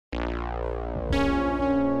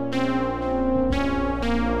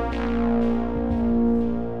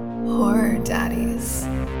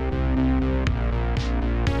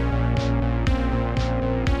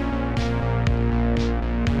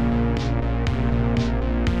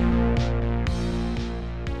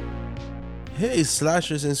Hey,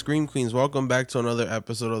 slashers and scream queens, welcome back to another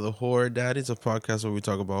episode of the Horror Daddies, a podcast where we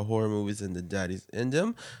talk about horror movies and the daddies in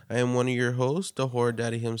them. I am one of your hosts, the horror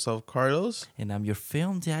daddy himself, Carlos. And I'm your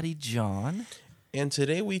film daddy, John. And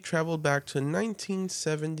today we traveled back to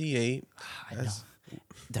 1978. I know.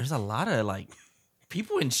 There's a lot of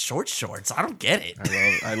people in short shorts. I don't get it.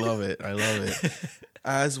 I love it.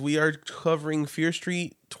 As we are covering Fear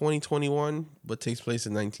Street 2021, but takes place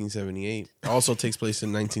in 1978. Also takes place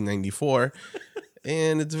in 1994.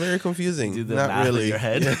 And it's very confusing. Do the Not math really. in your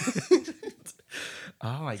head. Yeah.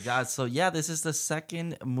 Oh my god. So yeah, this is the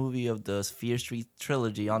second movie of the Fear Street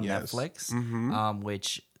trilogy on Yes. Netflix. Mhm.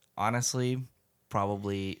 Which honestly,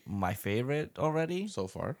 probably my favorite already. So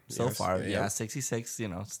far. So Yes. far. Yeah, 66,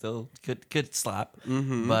 still could slap.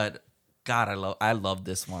 But God, I love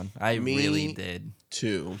this one. I Me really did.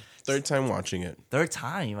 Too. Third time watching it. Third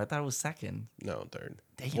time. I thought it was second. No, third.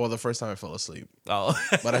 Damn. Well, the first time I fell asleep. Oh,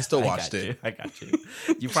 But I still watched it. I got you.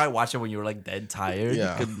 You probably watched it when you were dead tired,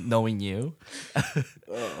 Yeah. knowing you.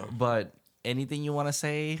 But anything you want to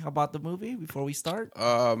say about the movie before we start?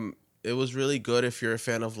 It was really good if you're a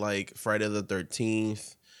fan of Friday the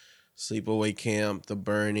 13th, Sleepaway Camp, The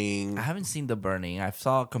Burning. I haven't seen The Burning. I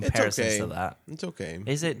saw comparisons to that. It's okay.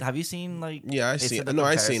 Is it? Have you seen Yeah, I is see. it the No,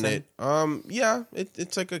 I seen comparison? it. Yeah,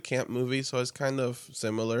 it's like a camp movie, so it's kind of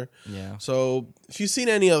similar. Yeah. So if you've seen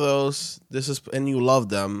any of those, and you love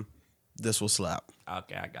them, this will slap.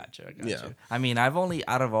 Okay, I got you. Yeah. I mean, out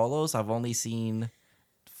of all those, I've only seen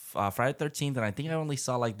Friday the 13th, and I think I only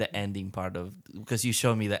saw the ending part of, because you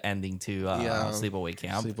showed me the ending to Sleepaway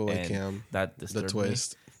Camp. Sleepaway Camp. That The disturbed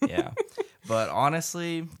twist. me. Yeah. But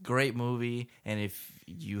honestly, great movie. And if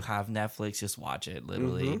you have Netflix, just watch it.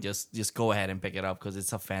 Literally, just go ahead and pick it up because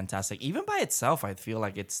it's a fantastic. Even by itself, I feel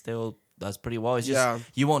like it still does pretty well. It's just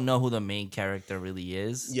you won't know who the main character really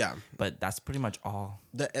is. Yeah. But that's pretty much all.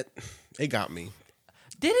 It got me.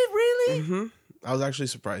 Did it really? Mm-hmm. I was actually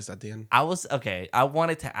surprised at the end. I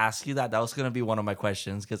wanted to ask you that. That was gonna be one of my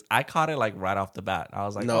questions because I caught it right off the bat. I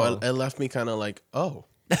was like, No, oh. it left me kind of oh.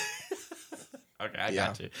 Okay, I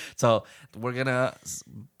got you. So we're gonna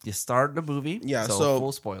start the movie. Yeah, so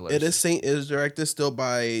full spoilers. It is directed still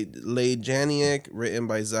by Leigh Janiak, written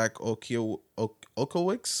by Zach Okowicz.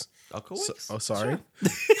 Okowicz? Sorry.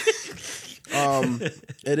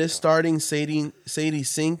 It is starring Sadie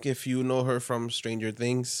Sink, if you know her from Stranger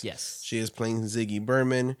Things. Yes. She is playing Ziggy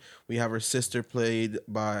Berman. We have her sister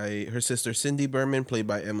Cindy Berman, played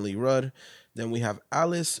by Emily Rudd. Then we have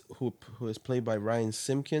Alice, who is played by Ryan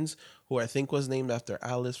Simpkins, who I think was named after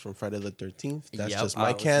Alice from Friday the 13th. That's just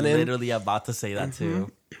my canon. I was literally about to say that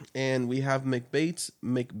too. And we have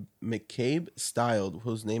McCabe Styled,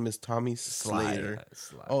 whose name is Tommy Slater.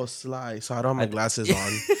 Sly. Oh, Sly. So I don't have my glasses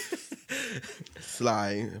on.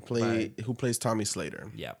 Sly, who plays Tommy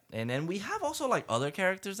Slater. Yeah. And then we have also other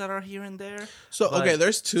characters that are here and there. So, okay,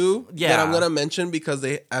 there's two that Yeah. I'm going to mention because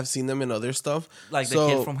I've seen them in other stuff. The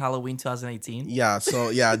kid from Halloween 2018. Yeah, so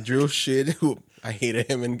yeah, Drew Shid, who I hated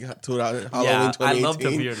him in Halloween 2018. I loved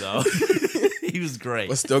him here though. He was great.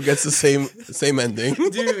 But still gets the same ending.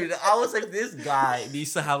 Dude, I was like, this guy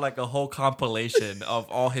needs to have a whole compilation of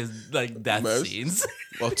all his death scenes.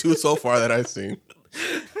 Well, two so far that I've seen.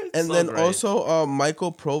 And so then great. also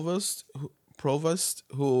Michael Provost,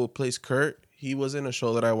 who plays Kurt. He was in a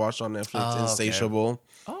show that I watched on Netflix, okay. Insatiable.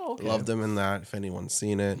 Oh, okay. Loved him in that, if anyone's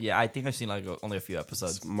seen it. Yeah, I think I've seen only a few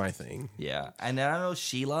episodes. It's my thing. Yeah, and then I know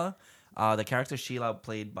Sheila, the character Sheila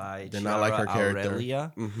played by Did not like her character.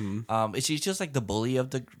 Aurelia. Mm-hmm. She's just the bully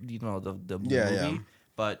of the the movie. Yeah.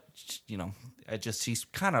 But she's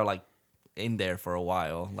kind of in there for a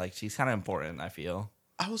while. She's kind of important. I feel.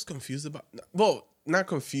 I was confused about. Well, not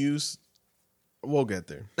confused. We'll get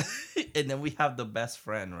there. And then we have the best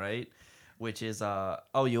friend, right? Which is you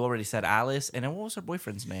already said Alice, and then what was her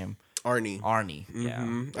boyfriend's name? Arnie. Yeah.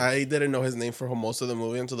 Mhm. I didn't know his name for most of the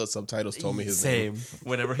movie until the subtitles told me his name. Same.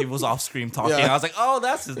 Whenever he was off screen talking, Yeah. I was like, oh,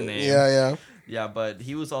 that's his name. Yeah. Yeah, but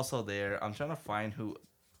he was also there. I'm trying to find who.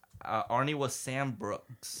 Arnie was Sam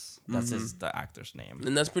Brooks. That's the actor's name.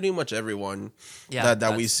 And that's pretty much everyone Yeah,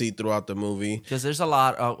 that we see throughout the movie. Because there's a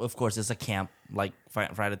lot. Of course, it's a camp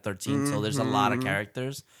Friday the 13th, so there's a lot of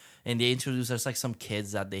characters. And they introduce there's some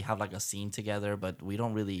kids that they have a scene together, but we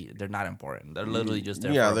don't really. They're not important. They're literally just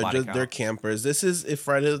there. For a body count. They're campers. This is if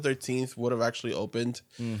Friday the 13th would have actually opened,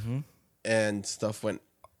 and stuff went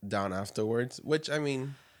down afterwards. Which I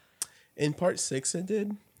mean, in part 6 it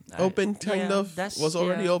did open was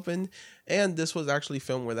already open, and this was actually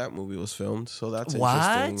filmed where that movie was filmed. So that's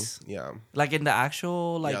interesting. Yeah, in the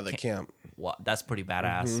actual the camp. That's pretty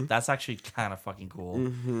badass. That's actually kind of fucking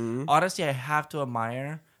cool. Honestly, I have to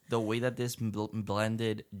admire the way that this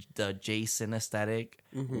blended the Jason aesthetic,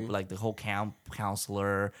 like the whole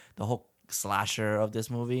counselor, the whole slasher of this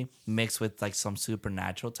movie mixed with like some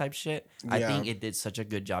supernatural type shit. I think it did such a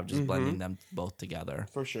good job just blending them both together.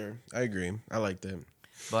 For sure. I agree. I liked it.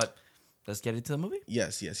 But let's get into the movie.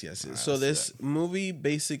 Yes. Right, so this movie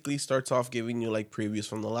basically starts off giving you like previews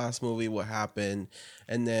from the last movie, what happened,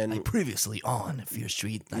 and then like previously on Fear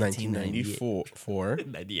Street 1994.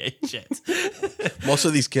 98 shit. Most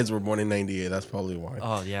of these kids were born in 98. That's probably why.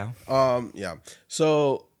 Oh yeah. Yeah.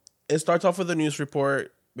 So it starts off with a news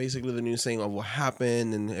report. Basically, the news saying of what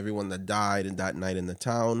happened and everyone that died in that night in the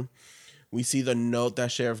town. We see the note that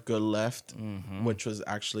Sheriff Good left, which was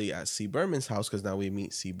actually at C. Berman's house, because now we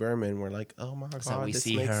meet C. Berman. We're like, oh my God, so we this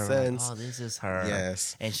see makes her, sense. like, oh, this is her.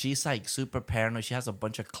 Yes. And she's like super paranoid. She has a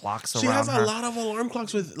bunch of clocks around her. She has her. a lot of alarm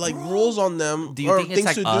clocks with like rules on them. Do you think it's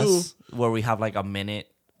like us, where we have like a minute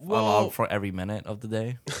alarm for every minute of the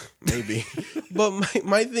day? Maybe. But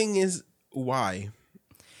my thing is, why?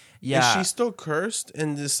 Yeah, is she still cursed?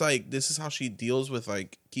 And this is how she deals with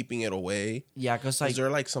like keeping it away. Yeah, because like, is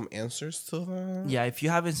there like some answers to that? Yeah, if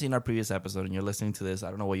you haven't seen our previous episode and you're listening to this,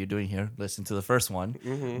 I don't know what you're doing here. Listen to the first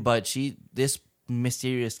one. But this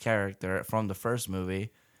mysterious character from the first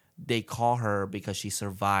movie, they call her because she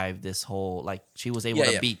survived this whole, like, she was able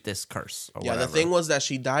to beat this curse. Or whatever. The thing was that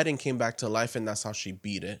she died and came back to life, and that's how she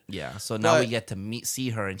beat it. Yeah, so now we get to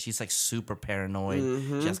see her, and she's like super paranoid.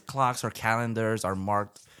 She has clocks. Her calendars are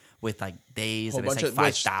marked with like days, and it's like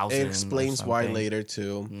 5,000. It explains why later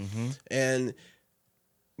too. And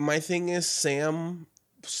my thing is, Sam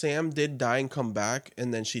did die and come back,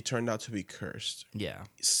 and then she turned out to be cursed. Yeah.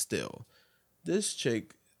 Still, this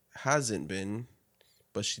chick hasn't been,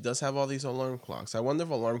 but she does have all these alarm clocks. I wonder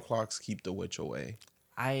if alarm clocks keep the witch away.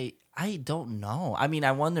 I don't know. I mean,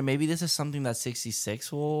 I wonder, maybe this is something that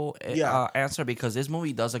 66 will answer, because this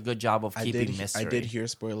movie does a good job of keeping mystery. I did hear,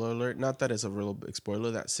 spoiler alert, not that it's a real big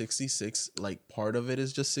spoiler, that 66, like part of it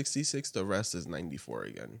is just 66, the rest is 94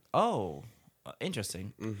 again. Oh,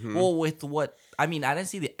 interesting. Well, with what, I mean, I didn't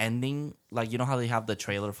see the ending, like, you know how they have the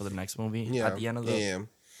trailer for the next movie at the end of the... Yeah.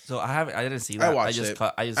 So I didn't see that.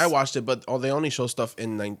 I watched it, but they only show stuff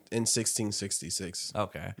in 1666.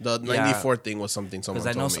 Okay. The 94 thing was something someone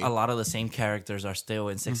told me. Because I know a lot of the same characters are still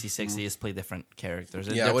in 66. They just play different characters.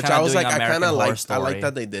 Yeah, which I was like, I kind of liked. I like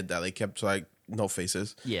that they did that. They kept like no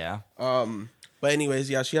faces. Yeah. But anyways,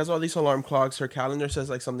 yeah, she has all these alarm clocks. Her calendar says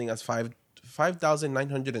like something as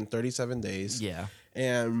 5,937 days. Yeah.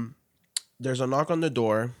 And there's a knock on the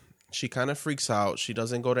door. She kind of freaks out. She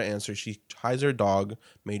doesn't go to answer. She hides her dog,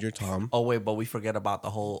 Major Tom. Oh, wait, but we forget about the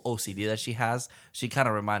whole OCD that she has. She kind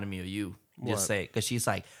of reminded me of you. Just say, because she's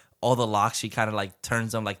like, all the locks, she kind of like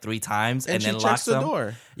turns them like 3 times and then locks them. She checks the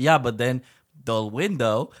door. Yeah, but then the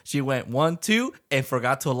window, she went 1, 2, and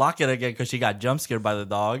forgot to lock it again because she got jump scared by the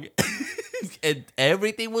dog. And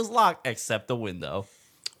everything was locked except the window.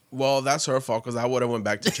 Well, that's her fault, because I would have went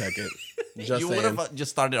back to check it. You would have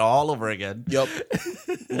just started all over again. Yep.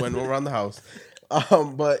 Went around the house.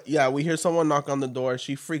 But yeah, we hear someone knock on the door.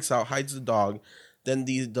 She freaks out, hides the dog. Then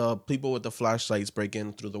the people with the flashlights break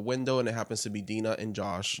in through the window, and it happens to be Dina and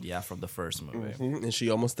Josh. Yeah, from the first movie. And she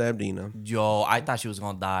almost stabbed Dina. Yo, I thought she was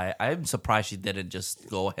going to die. I'm surprised she didn't just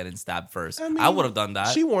go ahead and stab first. I would have done that.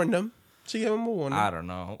 She warned him. She gave him a warning. I don't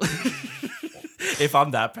know. If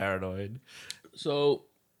I'm that paranoid. So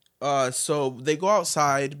they go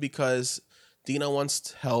outside because Dina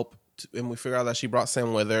wants help, and we figure out that she brought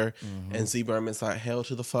Sam with her. And C. Berman's like, hell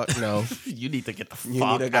to the fuck no. You need to get the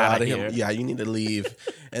fuck out of here. Yeah, you need to leave.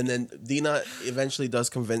 And then Dina eventually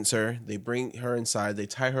does convince her. They bring her inside. They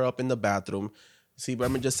tie her up in the bathroom. C.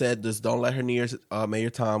 Berman just said, just don't let her near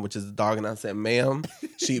Mayor Tom, which is the dog. And I said, ma'am,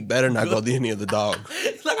 she better not go near the dog.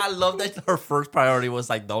 Like, I love that her first priority was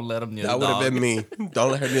like, don't let him near the dog. That would have been me.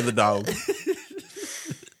 Don't let her near the dog.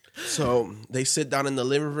 So they sit down in the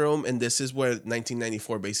living room, and this is where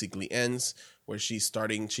 1994 basically ends, where she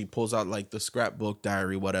pulls out like the scrapbook,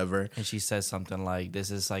 diary, whatever. And she says something like,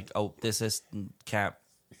 this is Camp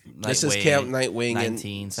Nightwing. This is Camp Nightwing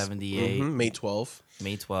 1978. May 12th.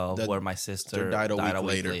 May 12th, where my sister died a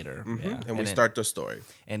week later. Yeah. And we start the story.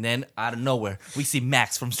 And then out of nowhere, we see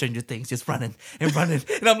Max from Stranger Things just running and running.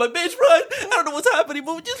 And I'm like, bitch, run. I don't know what's happening,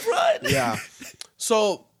 but just run. Yeah.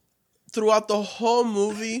 So throughout the whole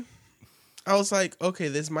movie, I was like, okay,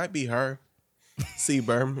 this might be her, C.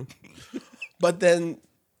 Berman. But then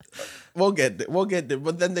we'll get there.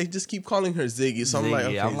 But then they just keep calling her Ziggy. So I'm like,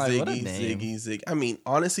 okay, Ziggy. I mean,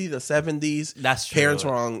 honestly, the 70s, that's true. Parents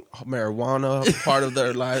were on marijuana part of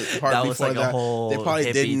their life. That was like a whole they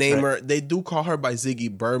probably did name trip. her. They do call her by Ziggy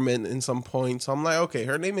Berman in some point. So I'm like, okay,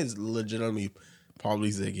 her name is legitimately probably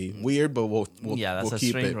Ziggy. Weird, but we'll that's we'll a keep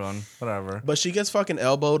strange it. one. Whatever. But she gets fucking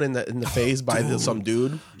elbowed in the face by some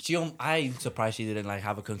dude. I'm surprised she didn't like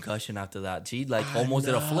have a concussion after that. She like almost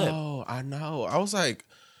did a flip. I know. I was like,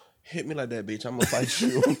 hit me like that, bitch. I'm gonna fight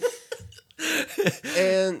you.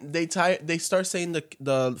 And they start saying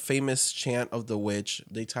the famous chant of the witch.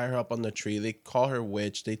 They tie her up on the tree. They call her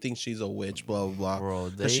witch. They think she's a witch. Blah blah blah.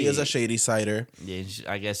 Bro, she is a shady cider. Yeah,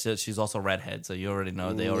 I guess she's also redhead, so you already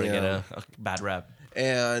know they already get a bad rep.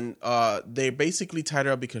 And they basically tied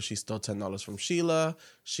her up because she stole $10 from Sheila.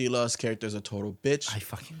 Sheila's character is a total bitch. I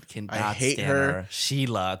fucking cannot hate stand her.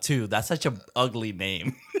 Sheila too. That's such an ugly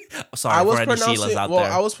name. Sorry for any Sheilas out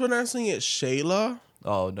there. I was pronouncing it Shayla.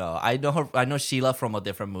 Oh no, I know her. I know Sheila from a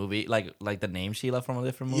different movie, like the name Sheila from a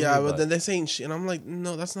different movie. Yeah, but then they're saying and I'm like,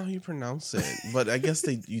 no, that's not how you pronounce it. But I guess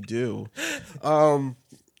you do.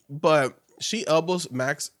 But she elbows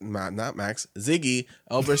Ziggy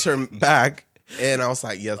elbows her back, and I was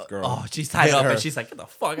like, yes, girl. Oh, she's tied up, and she's like, get the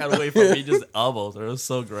fuck out of the way from me. Just elbows her. It was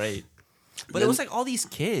so great. But it was like all these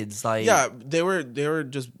kids, like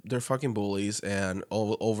they're fucking bullies and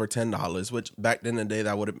over $10, which back in the day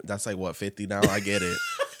that's like what, 50 now. I get it.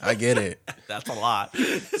 That's a lot.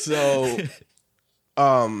 So,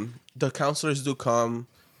 the counselors do come.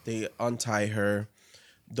 They untie her.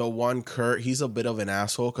 The one Kurt, he's a bit of an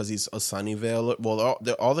asshole because he's a Sunnyvale. Well,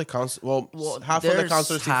 all the counselors, half of the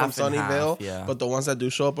counselors are from Sunnyvale, yeah. But the ones that do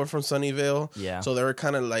show up are from Sunnyvale. Yeah. So they were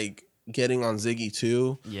kind of like getting on Ziggy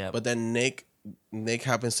too. Yeah. But then Nick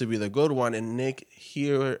happens to be the good one, and Nick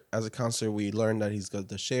here as a counselor, we learned that he's got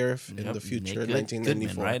the sheriff in the future, 1994.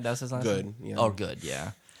 Goodman, right? That's his last Good. name? Yeah. Oh, good.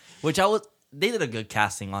 Yeah. Which they did a good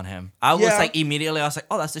casting on him. I was like immediately, I was like,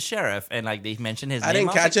 oh, that's the sheriff, and like they mentioned his name. I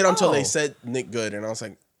didn't catch it until they said Nick Good, and I was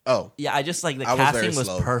like, oh. Yeah, I just like the casting was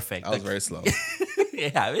perfect. I was very slow.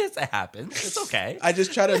 Yeah, it happens. It's okay. I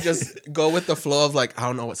just try to just go with the flow of like, I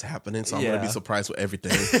don't know what's happening, so I'm going to be surprised with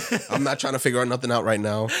everything. I'm not trying to figure out nothing out right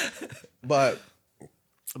now. But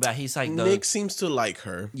he's like Nick seems to like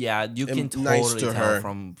her. Yeah, you can totally tell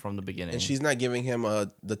from the beginning. And she's not giving him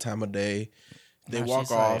the time of day. They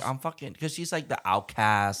walk off. Like, I'm fucking, because she's like the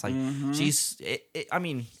outcast. Like she's, I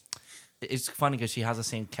mean, it's funny because she has the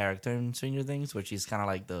same character in Stranger Things, where she's kind of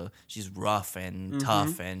like she's rough and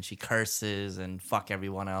tough, and she curses and fuck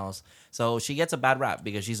everyone else. So she gets a bad rap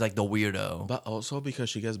because she's like the weirdo. But also because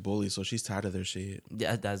she gets bullied, so she's tired of their shit.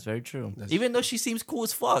 Yeah, that's very true. Even though she seems cool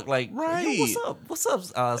as fuck, like, right? Yo, what's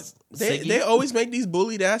up? They always make these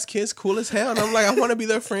bullied ass kids cool as hell, and I'm like, I want to be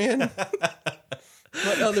their friend.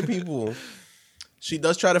 What other people? She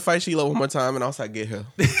does try to fight Sheila one more time, and I was like, get her.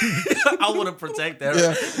 I want to protect her.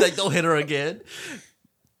 Yeah. Like, don't hit her again.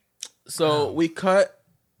 So we cut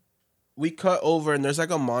over, and there's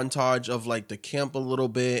like a montage of like the camp a little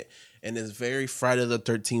bit, and it's very Friday the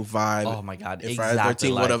 13th vibe. Oh my God. If Friday the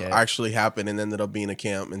 13th would have actually happened and ended up being a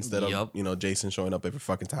camp instead of, Jason showing up every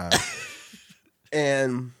fucking time.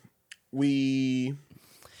 And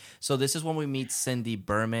So this is when we meet Cindy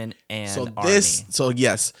Berman and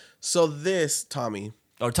Arnie. Tommy.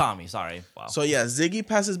 Or Tommy, sorry. Wow. So yeah, Ziggy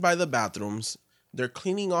passes by the bathrooms. They're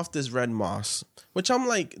cleaning off this red moss, which I'm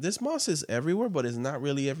like, this moss is everywhere, but it's not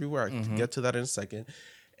really everywhere. I can get to that in a second.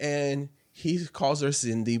 And he calls her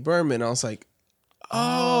Cindy Berman. I was like,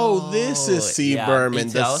 this is C. Berman,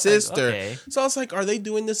 the sister. Like, okay. So I was like, are they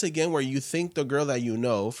doing this again where you think the girl that you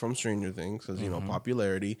know from Stranger Things, because,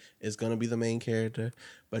 popularity, is going to be the main character?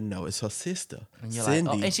 But no, it's her sister, Cindy.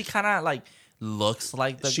 Like, and she kind of like looks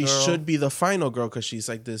like the girl. She should be the final girl because she's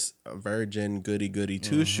like this virgin goody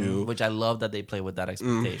two-shoe. Which I love that they play with that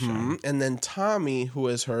expectation. And then Tommy, who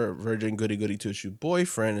is her virgin goody two-shoe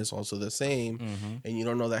boyfriend, is also the same. And you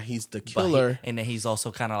don't know that he's the killer. And then he's also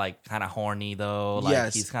kind of horny though. Like,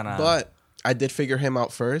 yes, he's kind of. But I did figure him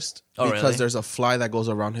out first because really? There's a fly that goes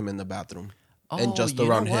around him in the bathroom. And just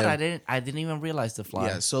around him. I didn't even realize the fly.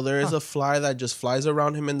 Yeah, so there is a fly that just flies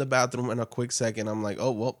around him in the bathroom in a quick second. I'm like,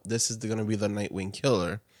 oh, well, this is going to be the Nightwing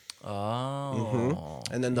killer. Oh.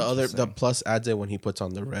 And then the plus adds it when he puts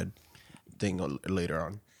on the red thing later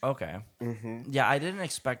on. Okay. Yeah, I didn't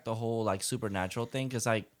expect the whole like supernatural thing because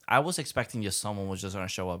I was expecting just someone was just going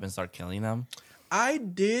to show up and start killing them. I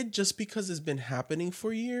did just because it's been happening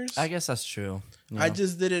for years. I guess that's true. Yeah. I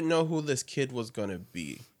just didn't know who this kid was going to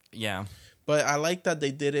be. Yeah. But I like that they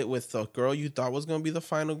did it with the girl you thought was going to be the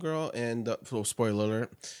final girl. And, spoiler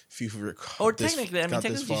alert, if you recall. Or technically,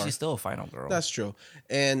 she's still a final girl. That's true.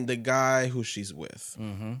 And the guy who she's with.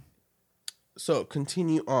 So,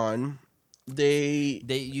 continue on.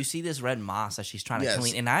 You see this red moss that she's trying to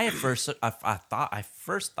clean. And I first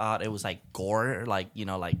thought it was like gore, like,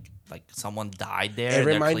 like like someone died there. It and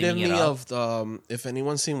they're reminded cleaning me it up. of if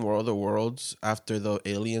anyone's seen World of the Worlds, after the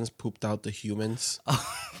aliens pooped out the humans,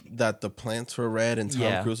 that the plants were red, and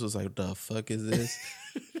Tom Cruise was like, "The fuck is this?"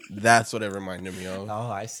 That's what it reminded me of.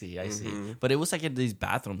 Oh, I see. But it was like in these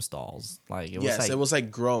bathroom stalls. Like It was like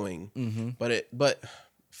growing. But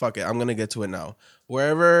fuck it, I'm gonna get to it now.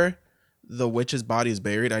 Wherever the witch's body is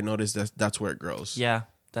buried, I noticed that's where it grows. Yeah,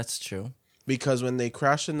 that's true. Because when they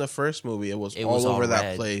crashed in the first movie, it was all over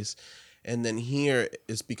that place, and then here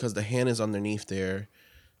it's because the hand is underneath there,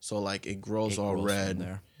 so like it grows all red.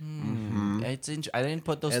 There. It's I didn't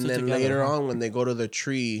put those. And two then together. later on, when they go to the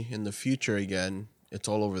tree in the future again, it's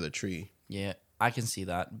all over the tree. Yeah, I can see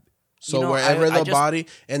that. So wherever the body,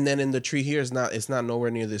 and then in the tree here is not, it's not nowhere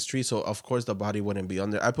near this tree. So of course the body wouldn't be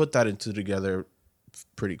under. I put that into together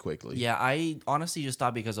pretty quickly. Yeah, I honestly just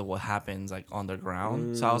thought because of what happens like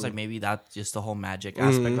underground. So I was like, maybe that's just the whole magic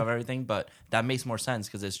aspect of everything. But that makes more sense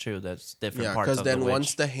because it's true. That's different parts of the witch. Because then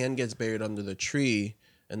once the hand gets buried under the tree,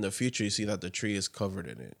 in the future you see that the tree is covered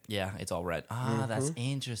in it. Yeah, it's all red. That's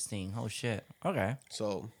interesting. Oh shit. Okay.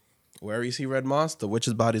 So wherever you see red moss, the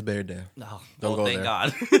witch's body's buried there. Oh, Don't go thank there.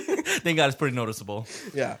 God. Thank God it's pretty noticeable.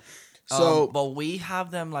 Yeah. So, but we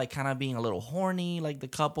have them like kind of being a little horny, like the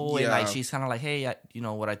couple, and like she's kind of like, hey, you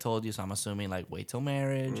know what I told you, so I'm assuming like wait till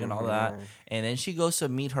marriage and all that. And then she goes to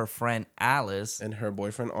meet her friend Alice and her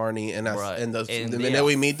boyfriend Arnie, and and the minute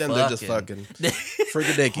we meet them, they're just fucking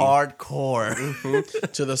freaking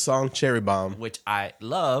hardcore to the song Cherry Bomb, which I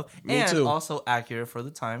love. Me and too. Also accurate for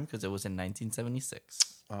the time because it was in 1976.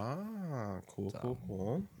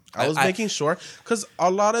 Cool. I was making sure because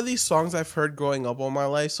a lot of these songs I've heard growing up all my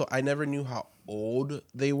life, so I never knew how old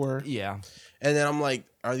they were. Yeah. And then I'm like,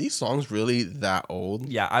 are these songs really that old?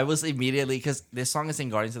 Yeah, I was immediately because this song is in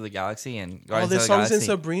Guardians of the Galaxy and this song's in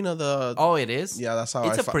Sabrina the. Oh, it is. Yeah, that's how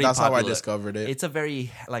how I discovered it. It's a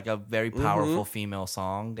very powerful female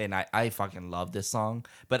song, and I fucking love this song.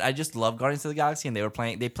 But I just love Guardians of the Galaxy, and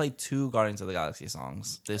they played two Guardians of the Galaxy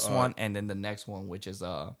songs. This one and then the next one, which is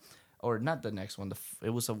or not the next one. It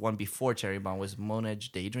was the one before Cherry Bomb was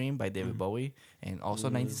Moonage Daydream by David Bowie, and also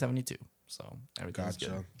 1972. So everything's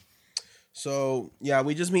good. So yeah,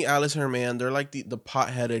 we just meet Alice and her man. They're like the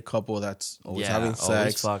pot-headed couple that's always having sex.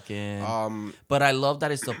 Always fucking. But I love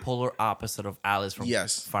that it's the polar opposite of Alice from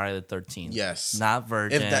Friday the 13th. Yes, not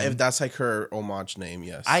virgin. If that's like her homage name,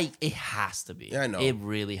 yes. It has to be. Yeah, I know. It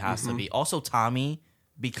really has to be. Also, Tommy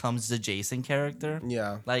becomes the Jason character.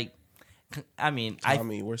 Yeah, like. I mean,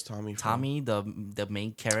 Tommy, where's Tommy from? Tommy, the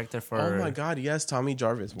main character for. Oh my God, yes, Tommy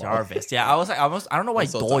Jarvis. Wow. Jarvis, yeah. I was like, I don't know why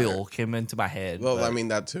Doyle came into my head. Well, I mean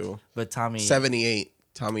that too. But Tommy, 78,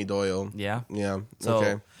 Tommy Doyle. Yeah, So,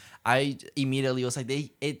 okay. I immediately was like,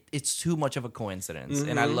 it's too much of a coincidence,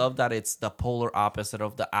 and I love that it's the polar opposite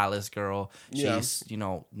of the Alice girl. She's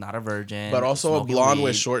not a virgin, but also a blonde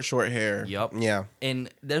with short hair. Yep. Yeah.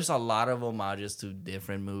 And there's a lot of homages to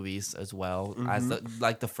different movies as well, as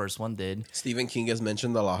the first one did. Stephen King is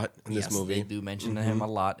mentioned a lot in this movie. They do mention him a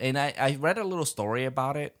lot, and I read a little story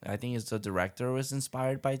about it. I think it's the director was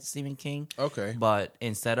inspired by Stephen King. Okay, but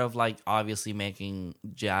instead of like obviously making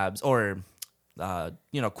jabs or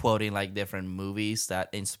quoting like different movies that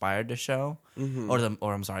inspired the show, or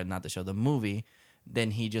I'm sorry, not the show, the movie, then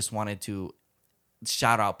he just wanted to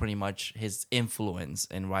shout out pretty much his influence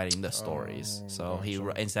in writing the stories. So he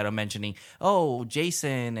instead of mentioning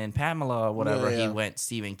Jason and Pamela or whatever, he went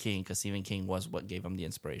Stephen King because Stephen King was what gave him the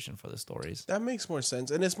inspiration for the stories. That makes more sense,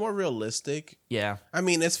 and it's more realistic. Yeah, I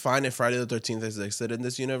mean, it's fine if Friday the 13th existed in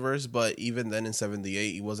this universe, but even then in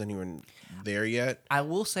 78 he wasn't even there yet. I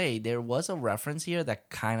will say there was a reference here that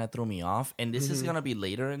kind of threw me off, and this is gonna be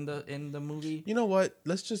later in the movie. You know what?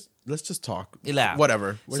 Let's just talk. Yeah.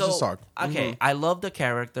 Whatever. Let's just talk. Okay, I love the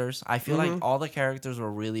characters. I feel like all the characters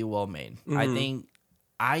were really well made. I think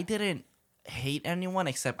I didn't hate anyone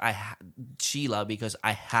except Sheila because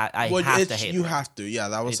I have to hate you her. have to. Yeah,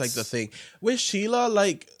 that was like the thing. With Sheila,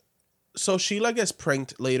 like, so Sheila gets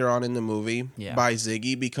pranked later on in the movie by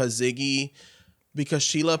Ziggy because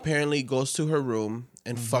Sheila apparently goes to her room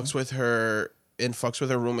and fucks with her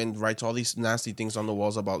room and writes all these nasty things on the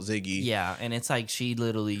walls about Ziggy. Yeah, and it's like she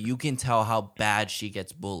literally, you can tell how bad she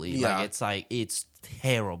gets bullied. Yeah. It's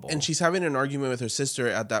terrible. And she's having an argument with her sister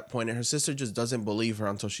at that point, and her sister just doesn't believe her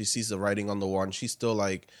until she sees the writing on the wall, and she's still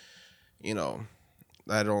like, I don't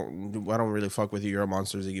really fuck with you. You're a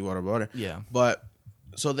monster, Ziggy. What about it? Yeah. But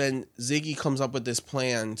so then Ziggy comes up with this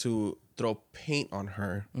plan to throw paint on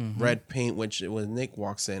her, red paint, which when Nick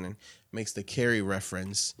walks in and makes the Carrie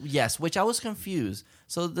reference. Yes, which I was confused.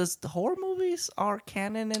 So does the horror movies are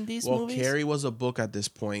canon in these movies? Well, Carrie was a book at this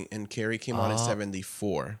point, and Carrie came out in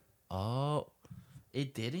 74. Oh.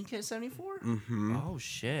 It did in Kid 74? Mm-hmm. Oh,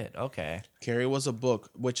 shit. Okay. Carrie was a book,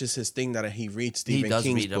 which is his thing that he reads Stephen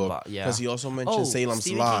King's book. Because he also mentioned Salem's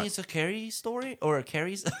Stephen Lot. King is a Carrie story? Or a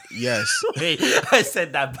Carrie's? Yes. Wait, I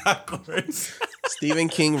said that backwards. Stephen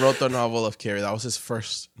King wrote the novel of Carrie. That was his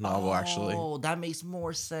first novel, actually. Oh, that makes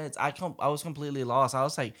more sense. I was completely lost. I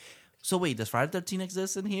was like, so wait, does Friday the 13th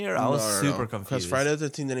exist in here? I was super confused. Because Friday the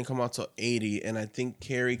 13th didn't come out till 80, and I think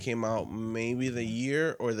Carrie came out maybe the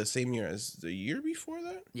year or the same year as the year before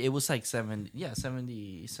that? It was like 70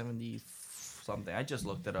 something. I just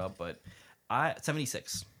looked it up, but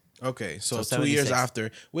 76. Okay, so 2 years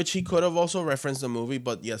after, which he could have also referenced the movie,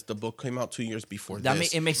 but yes, the book came out 2 years before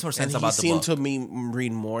this. It makes more sense and about the book. He seemed to me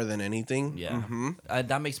read more than anything. Yeah,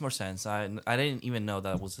 that makes more sense. I didn't even know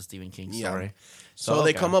that was a Stephen King story. Yeah. So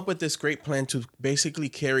they come up with this great plan to basically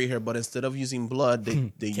carry her, but instead of using blood,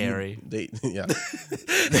 they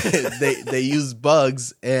they use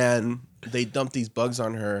bugs, and they dump these bugs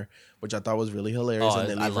on her, which I thought was really hilarious, and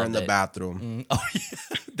they leave her in the bathroom. Oh, yeah.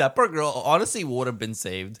 That poor girl honestly would have been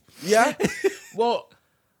saved. Yeah. Well,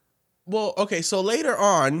 okay. So later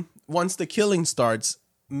on, once the killing starts,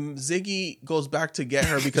 Ziggy goes back to get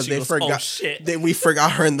her because they forgot. Oh, shit. We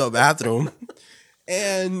forgot her in the bathroom,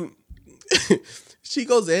 and she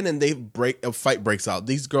goes in and a fight breaks out.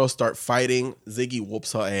 These girls start fighting. Ziggy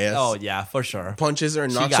whoops her ass. Oh yeah, for sure. Punches her,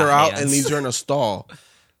 knocks her out, and leaves her in a stall.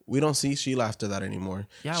 We don't see Sheila after that anymore.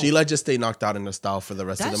 Yeah, Sheila just stay knocked out in the stall for the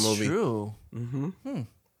rest of the movie. That's true. Mm-hmm.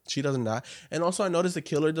 She doesn't die. And also, I noticed the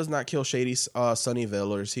killer does not kill Shady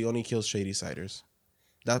Sunnyvaleers. He only kills Shady Siders.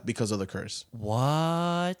 That's because of the curse.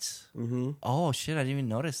 What? Mm-hmm. Oh shit! I didn't even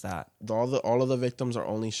notice that. All of the victims are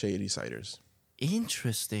only Shady Siders.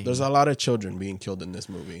 Interesting. There's a lot of children being killed in this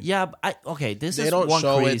movie. Yeah, this is one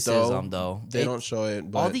criticism though. They don't show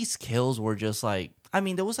it. But all these kills were just like. I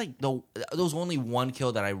mean, there was only one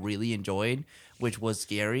kill that I really enjoyed, which was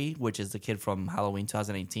Gary, which is the kid from Halloween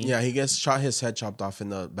 2018. Yeah, he gets his head chopped off in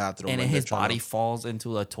the bathroom, and then his body falls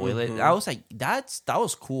into a toilet. Mm-hmm. I was like, that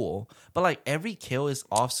was cool, but like every kill is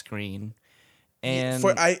off screen. And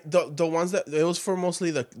the ones that it was for mostly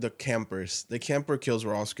the campers. The camper kills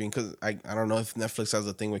were off screen because I don't know if Netflix has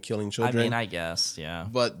a thing with killing children. I mean, I guess, yeah.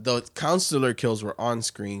 But the counselor kills were on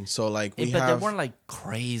screen, so like but they weren't like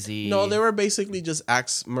crazy. No, they were basically just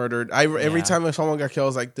axe murdered. Every time if someone got killed, I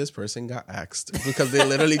was like, this person got axed because they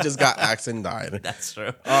literally just got axed and died. That's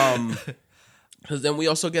true. Because then we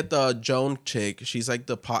also get the Joan chick. She's like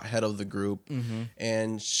the pothead of the group,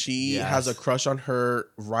 and she has a crush on her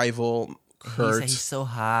rival. Kurt. He's so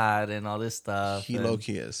hot and all this stuff. He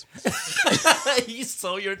low-key is. He's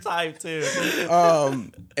so your type too.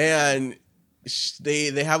 And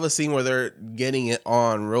they have a scene where they're getting it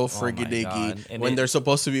on real friggy-diggy when they're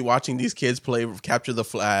supposed to be watching these kids play capture the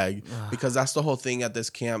flag because that's the whole thing at this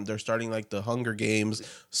camp. They're starting like the Hunger Games,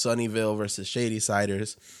 Sunnyvale versus Shady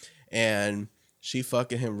Siders, and she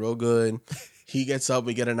fucking him real good. He gets up,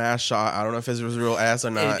 we get an ass shot. I don't know if it's real ass or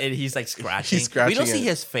not. And he's like scratching. We don't see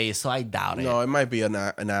his face, so I doubt it. No, it might be an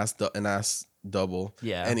ass double.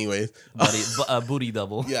 Yeah. Anyways. Booty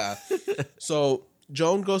double. Yeah. So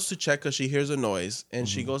Joan goes to check because she hears a noise, and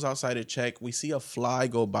she goes outside to check. We see a fly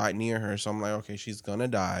go by near her, so I'm like, okay, she's going to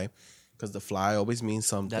die because the fly always means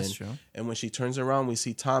something. That's true. And when she turns around, we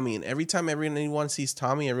see Tommy, and every time anyone sees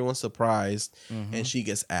Tommy, everyone's surprised, and she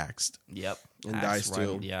gets axed. Yep. And dies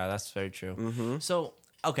too. Yeah, that's very true. So,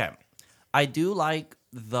 okay. I do like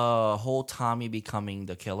the whole Tommy becoming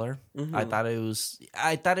the killer. I thought it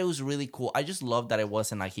was really cool. I just love that it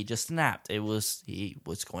wasn't like he just snapped. He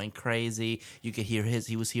was going crazy. You could hear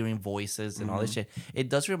he was hearing voices and all this shit. It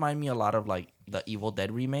does remind me a lot of like the Evil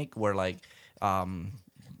Dead remake where like I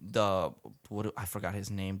forgot his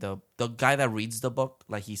name. The guy that reads the book,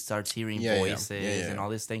 like he starts hearing voices and all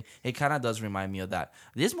this thing. It kind of does remind me of that.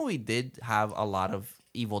 This movie did have a lot of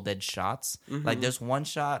Evil Dead shots. Like there's one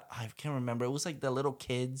shot I can't remember. It was like the little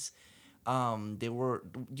kids. They were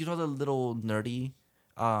the little nerdy,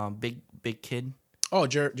 big kid. Oh,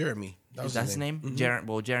 Jeremy. That's his name.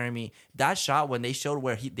 Jeremy. That shot when they showed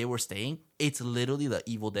where they were staying, it's literally the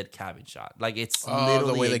Evil Dead cabin shot. Like it's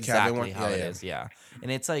literally the way exactly how it is. Yeah,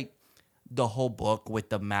 and it's like the whole book with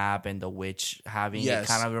the map and the witch having it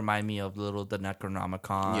kind of remind me of the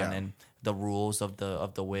Necronomicon and the rules of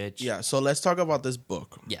the witch. Yeah. So let's talk about this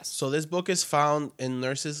book. Yes. So this book is found in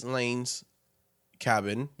Nurse Lane's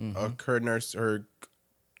cabin. Her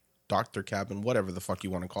doctor cabin, whatever the fuck you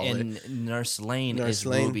want to call it. And Nurse Lane is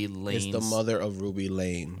Ruby Lane. Is the mother of Ruby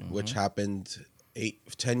Lane, which happened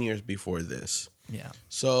 10 years before this. Yeah.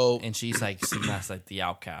 So and she's like seen as like the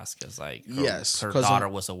outcast because like her 'cause daughter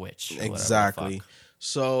was a witch. Exactly.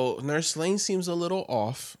 So Nurse Lane seems a little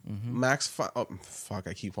off. Max,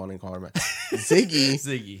 I keep wanting to call her Max.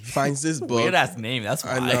 Ziggy finds this book. Weird ass name. That's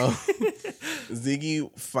why. I know.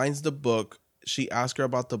 Ziggy finds the book. She asks her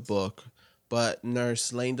about the book, but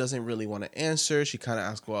Nurse Lane doesn't really want to answer. She kind of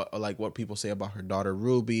asks what people say about her daughter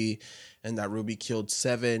Ruby, and that Ruby killed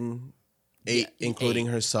 8, including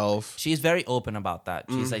herself. She's very open about that.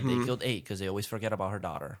 She's like, they killed 8 because they always forget about her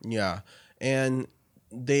daughter. Yeah, and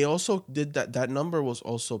they also did that. That number was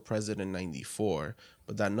also present in 94,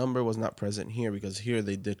 but that number was not present here because here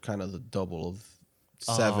they did kind of the double of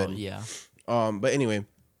 7. Oh, yeah. But anyway,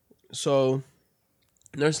 so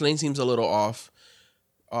Nurse Lane seems a little off.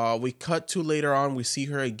 We cut to later on. We see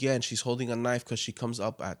her again. She's holding a knife because she comes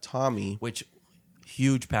up at Tommy. Which,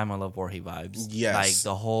 huge Pamela Voorhees vibes. Yes. Like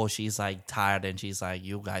the whole, she's like tired and she's like,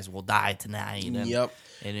 you guys will die tonight. And, yep.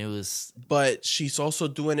 And it was. But she's also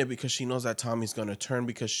doing it because she knows that Tommy's going to turn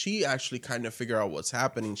because she actually kind of figure out what's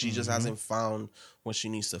happening. She just hasn't found what she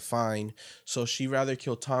needs to find. So she rather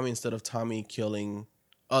kill Tommy instead of Tommy killing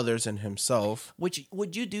others and himself. Which,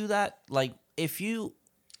 would you do that? Like, if you,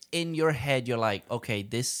 in your head, you're like, okay,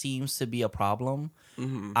 this seems to be a problem.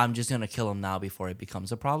 I'm just going to kill him now before it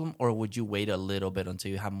becomes a problem. Or would you wait a little bit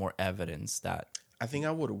until you have more evidence that... I think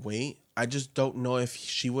I would wait. I just don't know if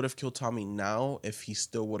she would have killed Tommy now if he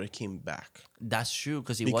still would have came back. That's true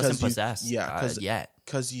because he wasn't possessed yet.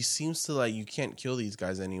 Because he seems to like you can't kill these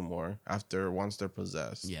guys anymore once they're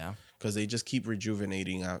possessed. Yeah, because they just keep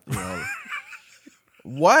rejuvenating out. You know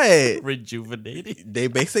what? Rejuvenating? They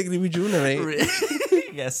basically rejuvenate.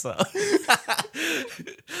 Yes, so.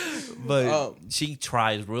 But she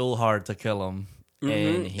tries real hard to kill him,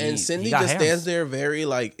 and Cindy just stands there very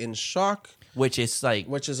like in shock. Which is a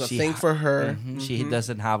thing for her. She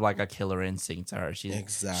doesn't have like a killer instinct to her.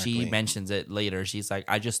 Exactly. She mentions it later. She's like,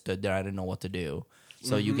 I just stood there. I didn't know what to do.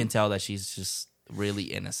 So you can tell that she's just really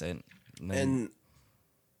innocent. And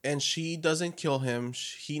she doesn't kill him.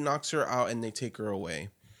 He knocks her out and they take her away.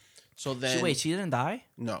 So then... she didn't die?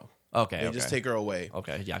 No. Okay. They just take her away.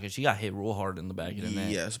 Okay, yeah, because she got hit real hard in the back of the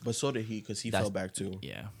neck. Yes, but so did he because he fell back too.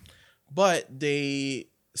 Yeah. But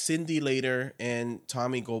Cindy later and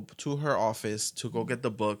Tommy go to her office to go get the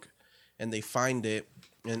book, and they find it.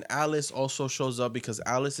 And Alice also shows up because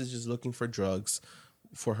Alice is just looking for drugs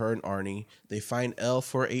for her and Arnie. They find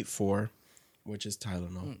L484, which is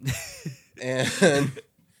Tylenol. And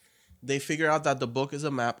they figure out that the book is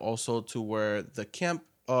a map also to where the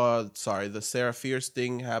the Sarah Fierce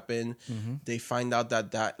thing happened. They find out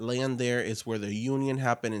that land there is where the Union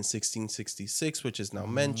happened in 1666, which is now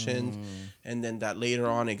mentioned. And then that later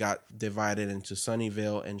on it got divided into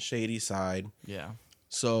Sunnyvale and Shadyside. Yeah.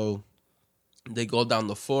 So they go down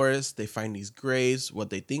the forest. They find these graves, what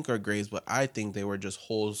they think are graves, but I think they were just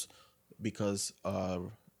holes because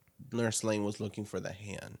Nurse Lane was looking for the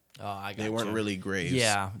hand. Oh, I got They weren't really graves.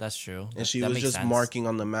 Yeah, that's true. And she was just marking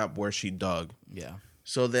on the map where she dug. Yeah.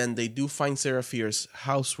 So then they do find Sarah Fierce's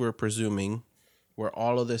house, we're presuming, where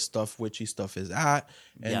all of this stuff, witchy stuff, is at.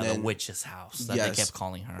 And then, the witch's house that they kept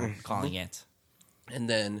calling it. And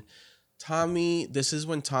then Tommy, this is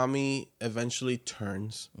when Tommy eventually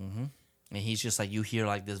turns. And he's just like, you hear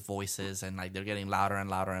like these voices and like they're getting louder and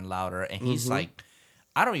louder and louder. And he's like,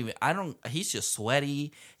 he's just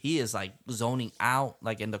sweaty. He is like zoning out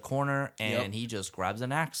like in the corner and he just grabs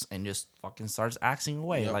an axe and just fucking starts axing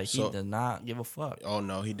away. Like he does not give a fuck. Oh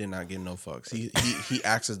no, he did not give no fucks. He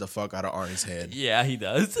axes the fuck out of Arnie's head. Yeah, he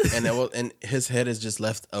does. and his head is just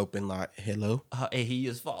left open like, hello? And he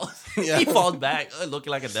just falls. He falls back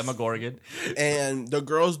looking like a Demogorgon. And the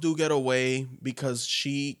girls do get away because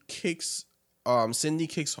Cindy kicks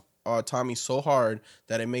Tommy so hard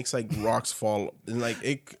that it makes like rocks fall and like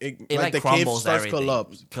it like the cave starts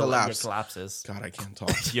collapses. God, I can't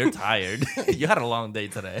talk. You're tired. You had a long day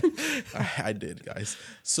today. I did, guys.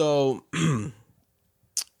 So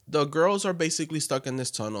the girls are basically stuck in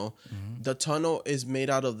this tunnel. The tunnel is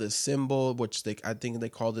made out of this symbol, which I think they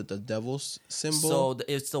called it the devil's symbol. So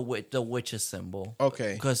it's the witch's symbol.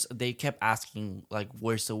 Okay. Because they kept asking, like,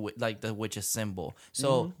 where's the witch's symbol?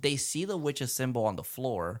 So they see the witch's symbol on the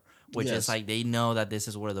floor, which is like they know that this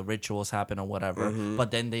is where the rituals happen or whatever.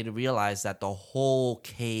 But then they realize that the whole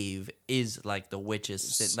cave is like the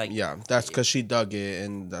witch's. That's because she dug it,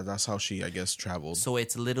 and that's how she, I guess, traveled. So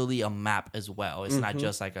it's literally a map as well. It's not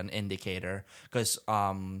just like an indicator. Because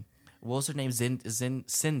what was her name?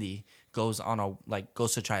 Cindy goes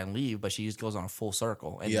to try and leave, but she just goes on a full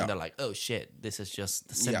circle, and then they're like, "Oh shit, this is just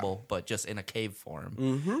the symbol, but just in a cave form."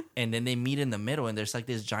 Mm-hmm. And then they meet in the middle, and there's like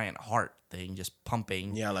this giant heart thing just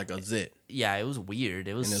pumping. Yeah, like a zit. Yeah, it was weird.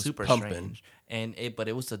 It was super strange. But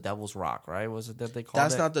it was the Devil's Rock, right? Was it that they called it?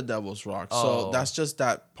 That's not the Devil's Rock. Oh. So that's just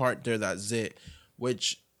that part there, that zit,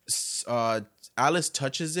 which Alice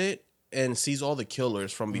touches it and sees all the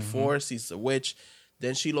killers from before, sees the witch.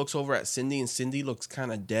 Then she looks over at Cindy, and Cindy looks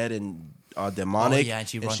kind of dead and demonic. Oh, yeah, and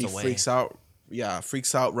she runs away. Freaks out. Yeah,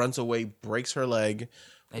 freaks out, runs away, breaks her leg.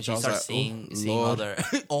 And she starts seeing other.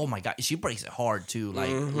 Oh my god, she breaks it hard too, like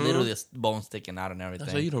literally the bone sticking out and everything.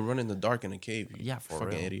 That's why you don't run in the dark in a cave. Yeah, for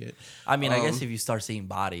fucking real. Idiot. I mean, I guess if you start seeing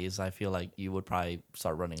bodies, I feel like you would probably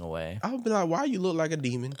start running away. I would be like, "Why you look like a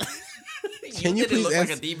demon? Can you please look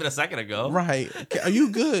like a demon a second ago? Right? Are you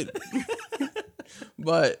good?"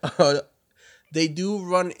 But they do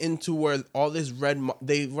run into where all this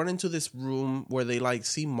they run into this room where they like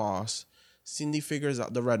see moss. Cindy figures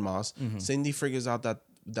out the red moss. Mm-hmm. Cindy figures out that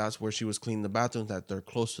that's where she was cleaning the bathroom, that they're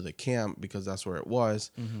close to the camp because that's where it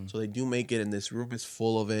was. Mm-hmm. So they do make it, and this room is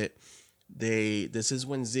full of it. This is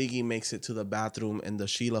when Ziggy makes it to the bathroom and the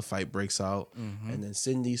Sheila fight breaks out. Mm-hmm. And then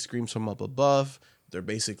Cindy screams from up above. They're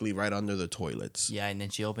basically right under the toilets. Yeah, and then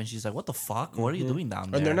she opens. She's like, "What the fuck? What are you doing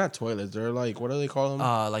down there?" And they're not toilets. They're like, what do they call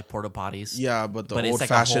them? Like porta potties. Yeah, but the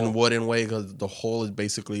old-fashioned like wooden way, because the hole is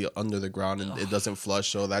basically under the ground and it doesn't flush,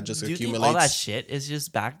 so that just accumulates. You think all that shit is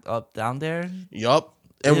just backed up down there? Yup.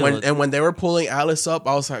 And when they were pulling Alice up,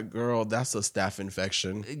 I was like, "Girl, that's a staph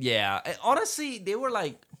infection." Yeah, honestly, they were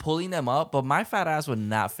like pulling them up, but my fat ass would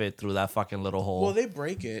not fit through that fucking little hole. Well, they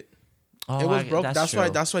break it. Oh, it was broke.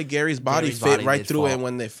 That's why Gary's body fit right through it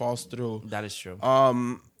when they falls through. That is true.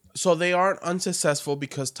 So they aren't unsuccessful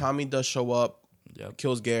because Tommy does show up,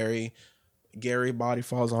 kills Gary. Gary body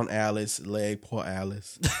falls on Alice leg. Poor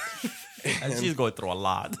Alice. And she's going through a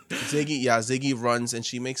lot. Ziggy runs and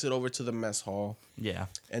she makes it over to the mess hall. Yeah.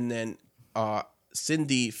 And then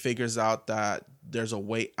Cindy figures out that there's a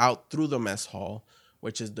way out through the mess hall,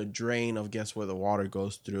 which is the drain of guess where the water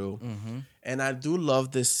goes through. Mm-hmm. And I do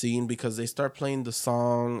love this scene because they start playing the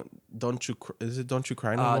song Don't You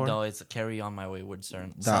Cry No More? No, it's Carry On My Wayward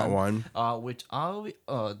Son. That one. Which I'll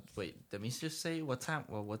wait, let me just say what time.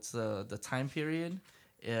 Well, what's the time period?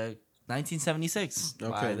 1976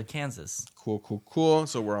 by the Kansas. Cool.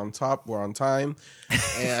 So we're on top. We're on time.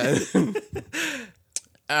 And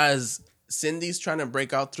as Cindy's trying to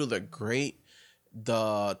break out through the grate,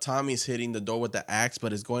 the Tommy's hitting the door with the axe,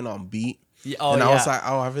 but it's going on beat. Yeah, I was like,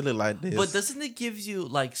 I really like this. But doesn't it give you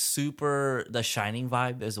like super The Shining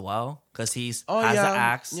vibe as well? Because he's has the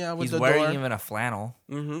axe. Yeah, with he's wearing door. Even a flannel.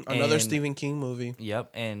 Mm-hmm. Another Stephen King movie. Yep,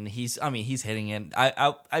 and he's hitting it.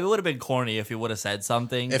 I would have been corny if he would have said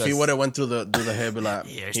something. If he would have went through the head, be like,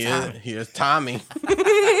 here's Tommy.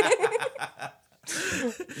 It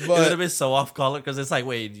would have been so off color because it's like,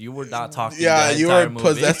 wait, you were not talking. Yeah, you were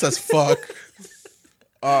possessed as fuck.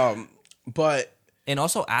 But and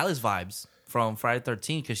also Alice vibes from Friday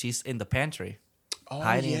 13 because she's in the pantry.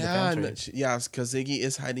 Hiding in the pantry. Yes, because Ziggy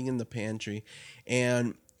is hiding in the pantry.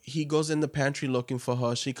 And he goes in the pantry looking for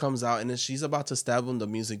her. She comes out, and then she's about to stab him. The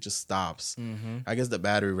music just stops. Mm-hmm. I guess the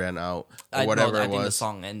battery ran out or whatever it was. I think the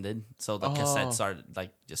song ended, so the cassette started,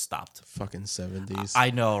 just stopped. Fucking 70s.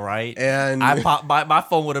 I know, right? And my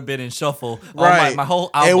phone would have been in shuffle. Right. My whole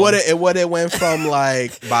album. It would have went from,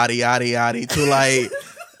 Body Yaddy Yaddy to,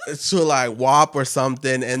 WAP or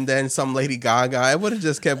something, and then some Lady Gaga. It would have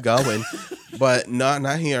just kept going. But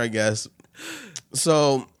not here, I guess.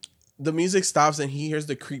 So the music stops and he hears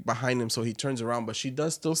the creak behind him, so he turns around, but she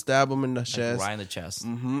does still stab him in the chest. Right in the chest.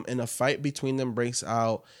 Mm-hmm. And a fight between them breaks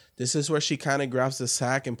out. This is where she kind of grabs the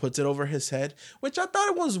sack and puts it over his head, which I thought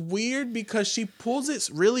it was weird because she pulls it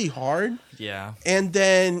really hard. Yeah. And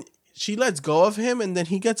then she lets go of him, and then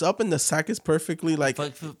he gets up and the sack is perfectly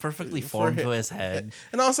perfectly formed to his head.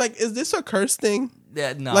 And I was like, is this a curse thing?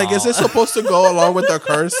 Yeah, no. Is this supposed to go along with the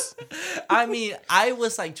curse? I mean, I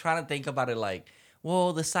was trying to think about it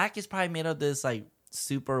well, the sack is probably made of this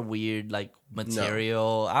super weird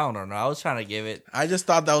material. No. I don't know. I was trying to give it. I just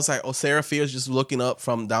thought that was Sarah Fierce just looking up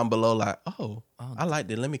from down below I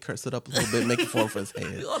liked it. Let me curse it up a little bit, make it form for his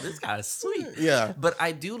head. Oh, this guy is sweet. Yeah. But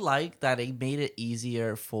I do like that it made it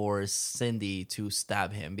easier for Cindy to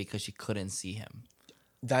stab him because she couldn't see him.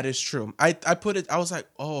 That is true. I was like,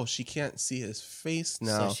 oh, she can't see his face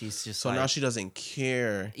now. So she's just now she doesn't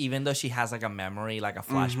care. Even though she has a memory, a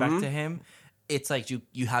flashback to him, it's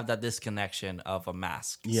you have that disconnection of a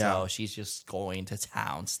mask. Yeah. So she's just going to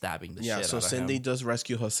town stabbing the shit out of him. So Cindy does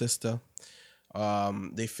rescue her sister.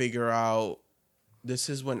 They figure out This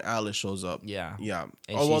is when Alice shows up. Yeah. Yeah.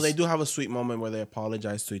 And well, they do have a sweet moment where they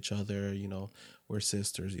apologize to each other. You know, we're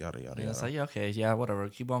sisters. Yada yada. And it's yada. like, yeah, okay, yeah, whatever.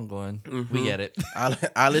 Keep on going. We get it.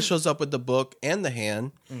 Alice shows up with the book and the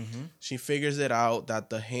hand. She figures it out that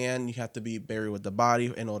the hand you have to be buried with the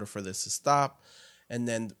body in order for this to stop. And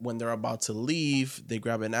then when they're about to leave, they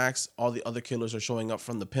grab an axe. All the other killers are showing up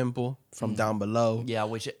from the pimple from down below. Yeah,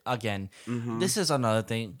 which again, this is another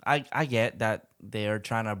thing. I get that they're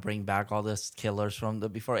trying to bring back all these killers from the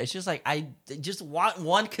before. It's just like I just want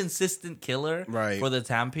one consistent killer for the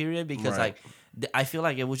time period because like I feel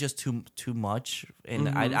like it was just too much, and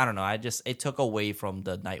I don't know. It took away from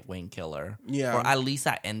the Nightwing killer. Yeah, or at least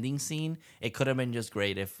that ending scene. It could have been just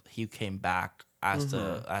great if he came back as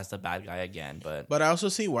the bad guy again, but I also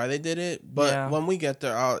see why they did it. But when we get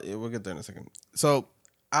there, we'll get there in a second. So,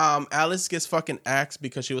 Alice gets fucking axed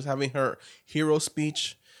because she was having her hero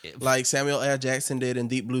speech, like Samuel L. Jackson did in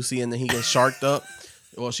Deep Blue Sea, and then he gets sharked up.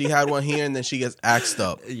 Well, she had one here, and then she gets axed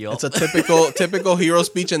up. Yep. It's a typical hero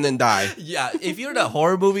speech, and then die. Yeah, if you're in a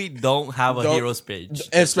horror movie, don't have a hero speech,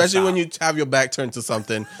 especially when you have your back turned to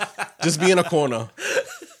something. Just be in a corner.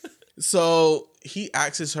 So he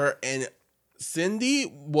axes her, and Cindy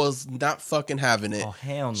was not fucking having it. Oh,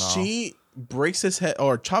 hell no. She breaks his head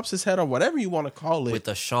or chops his head or whatever you want to call it. With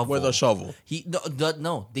a shovel. He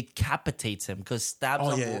decapitates him because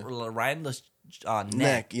stabs him right in the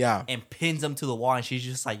neck. Yeah. And pins him to the wall. And she's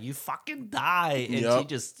just like, you fucking die. And she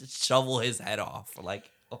just shovel his head off.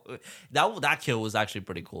 Like, that kill was actually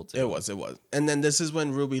pretty cool too. It was. And then this is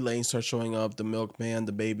when Ruby Lane starts showing up, the milkman,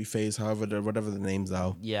 the baby face, whatever the names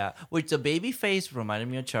are. Yeah. Which the baby face reminded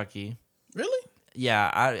me of Chucky. Really? Yeah,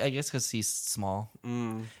 I guess because he's small.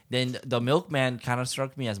 Then the milkman kind of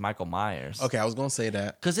struck me as Michael Myers. Okay, I was gonna say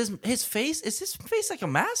that because his face like a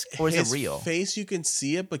mask or is it real? His face, you can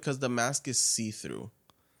see it because the mask is see through.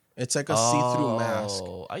 It's like a see-through mask.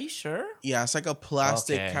 Are you sure? Yeah, it's like a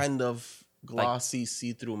plastic kind of glossy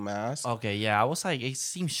see-through mask. Okay, yeah, I was like, it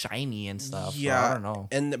seems shiny and stuff. Yeah, so I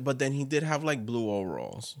don't know. But then he did have like blue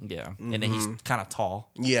overalls. Yeah, and then he's kind of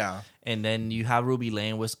tall. Yeah, and then you have Ruby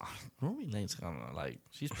Lane. Ruby Lane's kind of like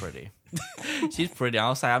she's pretty. She's pretty. I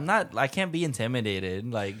was like, I can't be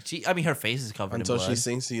intimidated. Like her face is covered until in blood. she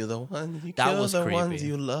sings to you, the ones you that kill, was the creepy. ones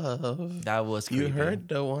you love. That was creepy. You heard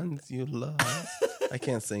the ones you love. I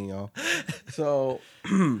can't sing, y'all. So.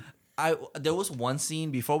 There was one scene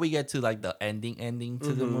before we get to like the ending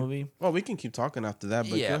to the movie. Well, we can keep talking after that,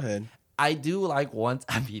 but go ahead. I do like once.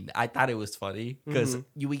 I mean, I thought it was funny because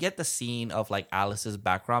we get the scene of like Alice's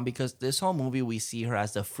background because this whole movie we see her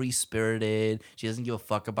as the free spirited. She doesn't give a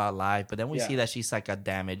fuck about life, but then we see that she's like a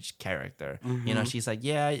damaged character. You know, she's like,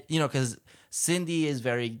 because Cindy is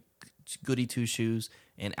very goody two shoes,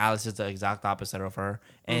 and Alice is the exact opposite of her,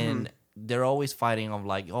 and. They're always fighting of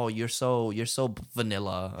like, oh, you're so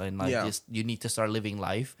vanilla and like you need to start living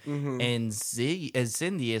life. And Cindy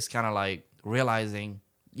is kind of like realizing,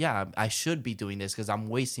 I should be doing this because I'm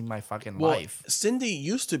wasting my fucking life. Cindy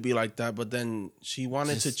used to be like that, but then she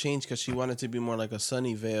wanted to change because she wanted to be more like a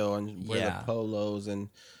Sunnyvale and wear the polos and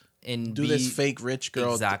do this fake rich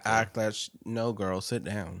girl act like, no, girl, sit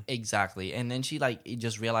down. Exactly. And then she like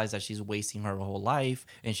just realized that she's wasting her whole life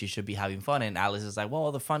and she should be having fun. And Alice is like,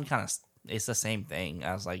 well, the fun kind of it's the same thing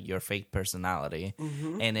as like your fake personality.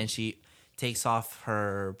 And then she takes off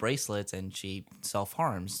her bracelets and she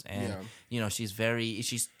self-harms. And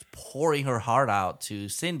she's pouring her heart out to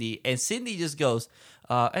Cindy, and Cindy just goes,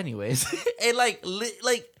 anyways. And like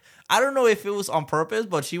I don't know if it was on purpose,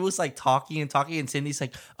 but she was like talking, and Cindy's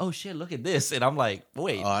like, "Oh shit, look at this," and I'm like,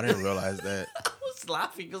 "Wait." Oh, I didn't realize that. I was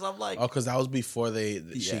laughing because I'm like, because that was before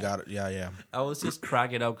she got it. Yeah. I was just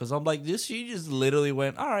cracking up because I'm like, she just literally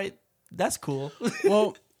went, "All right, that's cool."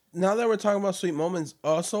 Well, now that we're talking about sweet moments,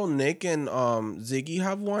 also Nick and Ziggy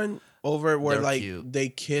have one over where they're like cute. They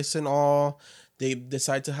kiss and all. They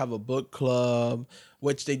decide to have a book club,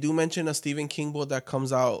 which they do mention a Stephen King book that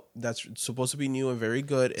comes out that's supposed to be new and very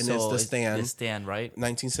good, and it's The Stand. The Stand, right?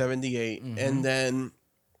 1978. And then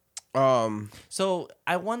so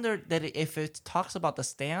I wonder that if it talks about The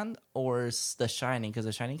Stand or The Shining, because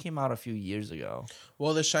The Shining came out a few years ago.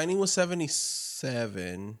 Well, The Shining was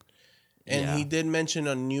 77. And he did mention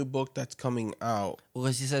a new book that's coming out.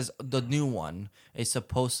 Because he says the new one is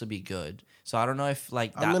supposed to be good. So I don't know if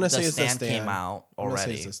like I'm gonna say The it's The Stand came out already. I'm gonna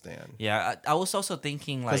say it's The Stand. Yeah, I was also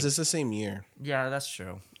thinking like... Because it's the same year. Yeah, that's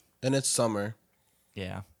true. And it's summer.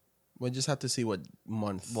 Yeah. We just have to see what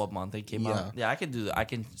month. What month it came out. Yeah, I can do that. I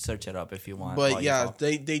can search it up if you want. But yeah,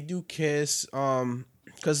 they do kiss.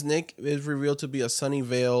 Because Nick is revealed to be a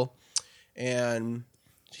Sunnyvale. And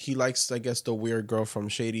he likes, I guess, the weird girl from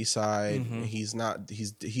Shady Side. He's not.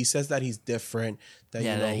 He says that he's different. That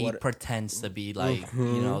that he pretends to be like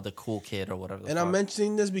the cool kid or whatever. And I'm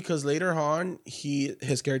mentioning this because later on,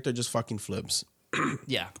 his character just fucking flips.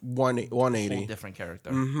 Yeah, 180. Whole different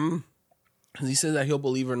character. He says that he'll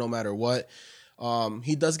believe her no matter what.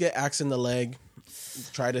 He does get axed in the leg.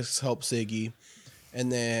 Try to help Ziggy.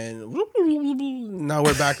 And then now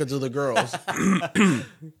we're back into the girls.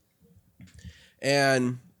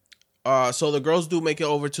 And so the girls do make it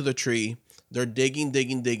over to the tree. They're digging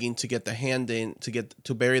to get the hand in,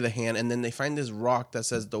 to bury the hand. And then they find this rock that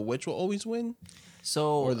says the witch will always win.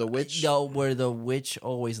 So, or the witch, where the witch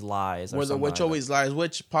always lies, where the witch always lies,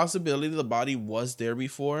 which possibility the body was there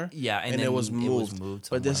before, and it was moved.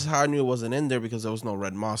 But this is how I knew it wasn't in there because there was no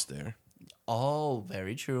red moss there. Oh,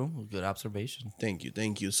 very true. Good observation.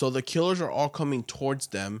 Thank you. So the killers are all coming towards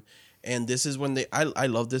them, and this is when I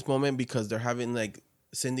love this moment because they're having like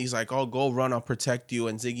Cindy's like, "Oh, go run, I'll protect you,"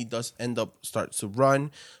 and Ziggy does starts to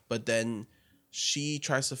run, but then she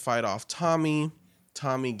tries to fight off Tommy.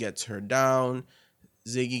 Tommy gets her down.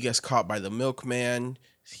 Ziggy gets caught by the milkman.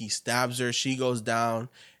 He stabs her. She goes down.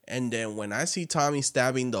 And then when I see Tommy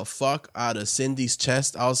stabbing the fuck out of Cindy's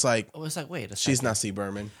chest, I was like, wait a second. She's not C.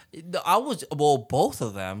 Berman. Both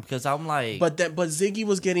of them, because I'm like, but Ziggy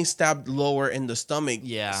was getting stabbed lower in the stomach.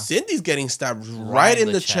 Yeah, Cindy's getting stabbed right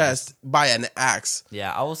in the chest by an axe.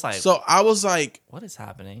 Yeah, I was like, what is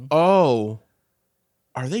happening? Oh,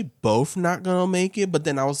 are they both not gonna make it? But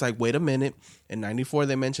then I was like, wait a minute. In '94,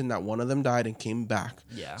 they mentioned that one of them died and came back.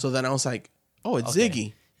 Yeah. So then I was like, oh, it's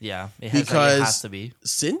Ziggy. Yeah, it has to be.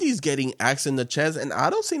 Cindy's getting axed in the chest, and I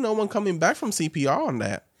don't see no one coming back from CPR on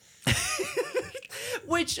that.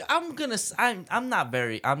 Which I'm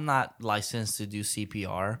not licensed to do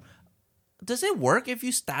CPR. Does it work if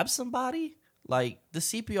you stab somebody? Like, does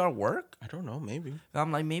CPR work? I don't know, maybe.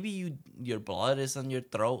 I'm like, maybe your blood is on your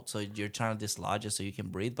throat, so you're trying to dislodge it so you can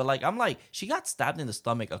breathe. But like, I'm like, she got stabbed in the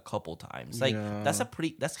stomach a couple times. Like,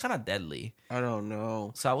 that's kind of deadly. I don't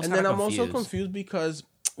know. So I was, and then I'm also confused because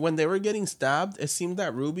when they were getting stabbed, it seemed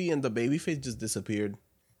that Ruby and the babyface just disappeared.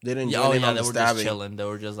 They didn't join in on the stabbing. Just chilling. They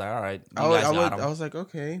were just like, all right, I was like,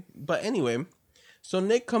 okay. But anyway, so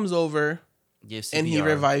Nick comes over and he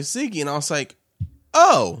revives Ziggy, and I was like,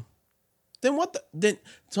 oh. Then what then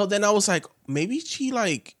I was like, maybe she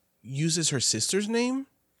like uses her sister's name.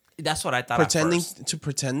 That's what I thought.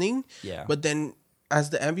 Pretending. Yeah. But then as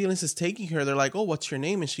the ambulance is taking her, they're like, oh, what's your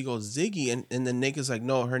name? And she goes, Ziggy. And then Nick is like,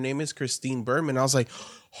 no, her name is Christine Berman. I was like,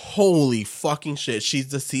 holy fucking shit, she's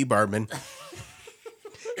the C. Berman.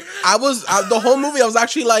 The whole movie I was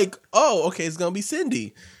actually like, oh, okay, it's gonna be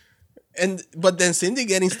Cindy. But then Cindy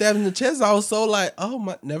getting stabbed in the chest, I was so like,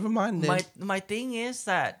 oh, never mind. Then. My thing is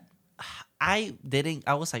that I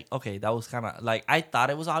was like, okay, that was kind of like, I thought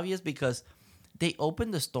it was obvious because they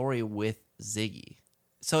opened the story with Ziggy.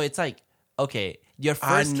 So it's like, okay, your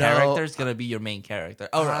first character is gonna be your main character.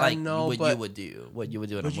 Oh, like what you would do in a movie. What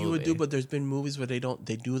you would do, but there's been movies where they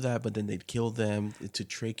do that, but then they'd kill them to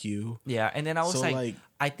trick you. Yeah, and then I was like,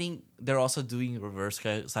 I think they're also doing reverse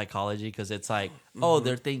psychology because it's like, oh,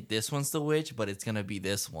 they think this one's the witch, but it's gonna be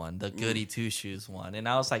this one, the goody two shoes one. And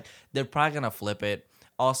I was like, they're probably gonna flip it.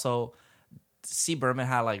 Also, C. Berman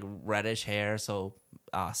had like reddish hair, so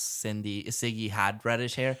Ziggy had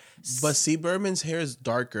reddish hair. But C. Berman's hair is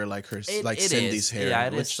darker, like Cindy's hair. Yeah,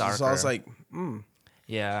 it is darker. So I was like,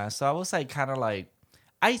 Yeah, so I was like, kind of like,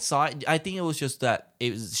 I saw it. I think it was just that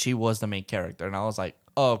she was the main character, and I was like,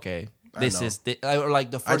 oh, okay, this is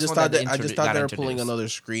like the first. I just thought they were pulling another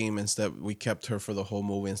Scream instead. We kept her for the whole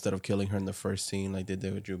movie instead of killing her in the first scene, like they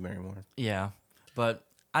did with Drew Barrymore. Yeah, but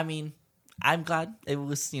I mean, I'm glad it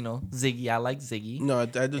was, Ziggy. I like Ziggy. No, I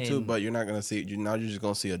do too, but you're not going to see it. Now you're just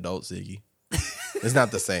going to see adult Ziggy. It's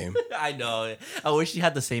not the same. I know. I wish she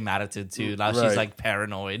had the same attitude too. Now she's like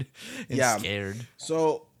paranoid and scared.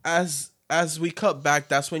 So as we cut back,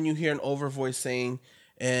 that's when you hear an over voice saying,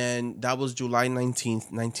 and that was July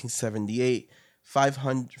 19th, 1978.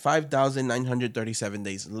 5,937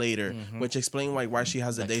 days later, which explains why she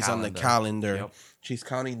has the days calendar. On the calendar. Yep. She's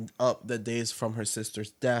counting up the days from her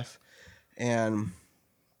sister's death. And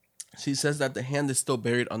she says that the hand is still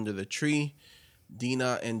buried under the tree.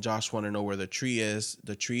 Dina and Josh want to know where the tree is.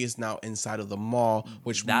 The tree is now inside of the mall,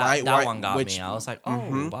 which one got me. I was like,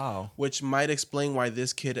 oh, wow. Which might explain why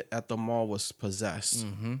this kid at the mall was possessed,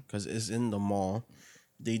 because it's in the mall.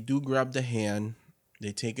 They do grab the hand.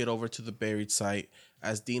 They take it over to the buried site.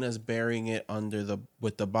 As Dina's burying it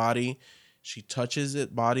with the body, she touches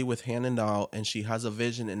it body with hand and all, and she has a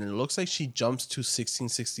vision, and it looks like she jumps to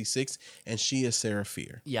 1666, and she is Sarah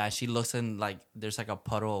Fier. Yeah, she looks in, like, there's like a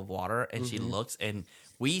puddle of water, and she looks, and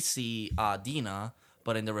we see Dina,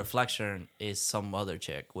 but in the reflection is some other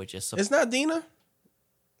chick, which is it's not Dina.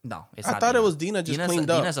 No, it's I not. thought Dina. it was Dina just cleaned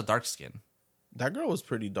up. Dina's a dark skin. That girl was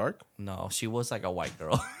pretty dark. No, she was like a white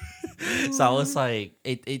girl. So I was like,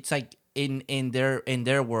 it's like in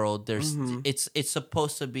their world, there's it's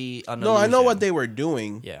supposed to be an illusion. I know what they were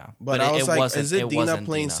doing. Yeah, but I was like, is it Dina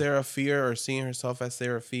playing Sarah Fier or seeing herself as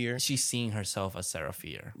Sarah Fier? She's seeing herself as Sarah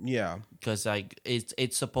Fier. Yeah, because like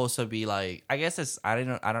it's supposed to be like, I guess it's I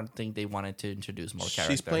don't think they wanted to introduce more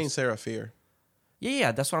characters. She's playing Sarah Fier.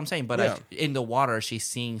 Yeah, that's what I'm saying. But like, in the water, she's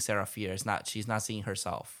seeing Sarah Fier. She's not seeing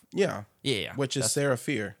herself. Yeah. Which is Sarah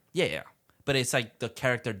Fier. Yeah. But it's like the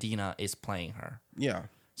character Dina is playing her. Yeah.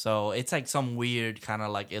 So it's like some weird kind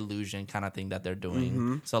of like illusion kind of thing that they're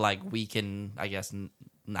doing. So like we can, I guess,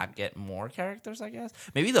 not get more characters. I guess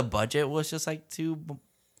maybe the budget was just like too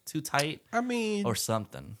tight. I mean, or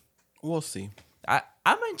something. We'll see.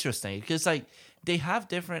 I'm interested because like they have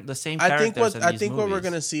the same characters. I think what we're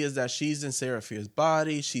gonna see is that she's in Sarah Fier's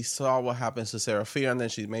body. She saw what happens to Sarah Fier, and then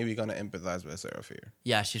she's maybe gonna empathize with Sarah Fier.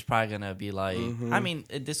 Yeah, she's probably gonna be like. I mean,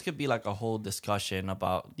 this could be like a whole discussion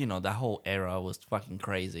about that whole era was fucking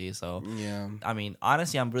crazy. So yeah, I mean,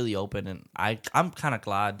 honestly, I'm really open, and I'm kind of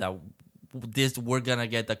glad that we're gonna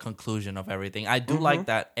get the conclusion of everything. I do like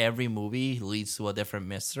that every movie leads to a different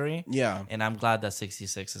mystery. Yeah, and I'm glad that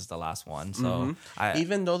 66 is the last one. So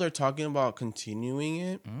even though they're talking about continuing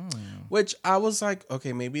it, which I was like,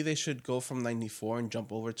 okay, maybe they should go from 94 and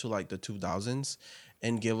jump over to like the 2000s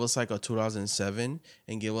and give us like a 2007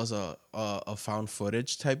 and give us a found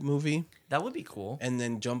footage type movie. That would be cool. And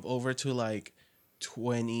then jump over to like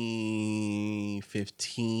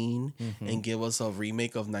 2015 and give us a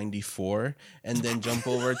remake of 94 and then jump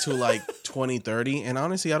over to like 2030. And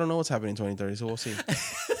honestly, I don't know what's happening in 2030, so we'll see.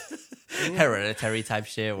 Hereditary type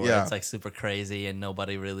shit where it's like super crazy and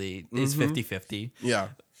nobody really is 50-50. Yeah.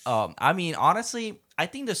 I mean, honestly, I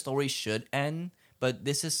think the story should end, but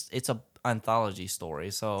it's a anthology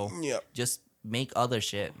story, so just make other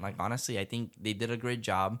shit. Like honestly, I think they did a great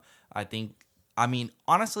job. I mean,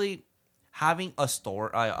 honestly, having a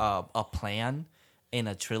plan in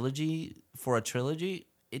a trilogy,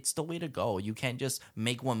 it's the way to go. You can't just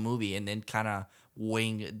make one movie and then kind of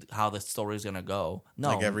wing how the story is gonna go. No,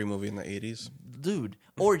 like every movie in the 80s, dude.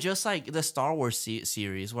 Or just like the Star Wars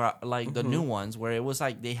series, where like the new ones, where it was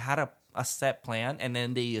like they had a set plan and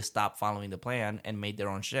then they stopped following the plan and made their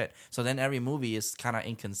own shit. So then every movie is kind of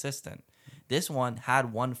inconsistent. This one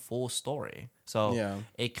had one full story. So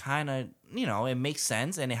it kind of, it makes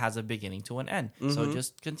sense and it has a beginning to an end. So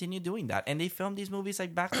just continue doing that. And they film these movies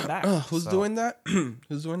like back to back. Who's doing that?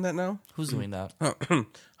 Who's doing that now? Who's doing that?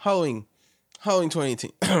 Halloween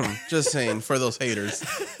 2018. Just saying for those haters.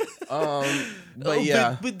 But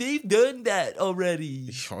they've done that already.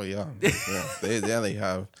 Oh yeah. They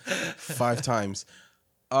have 5 times.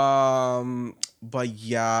 But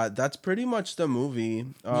yeah, that's pretty much the movie.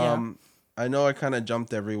 I know I kind of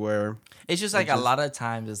jumped everywhere. It's just like a lot of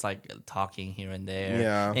times it's like talking here and there.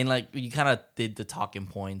 Yeah. And like you kind of did the talking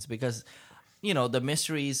points because, the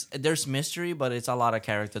mysteries, there's mystery, but it's a lot of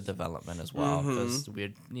character development as well. Because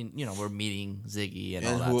we're meeting Ziggy and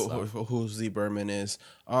all that stuff. Who Z Berman is.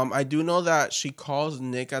 I do know that she calls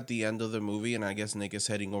Nick at the end of the movie, and I guess Nick is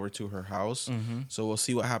heading over to her house. So we'll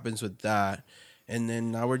see what happens with that. And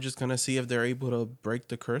then now we're just going to see if they're able to break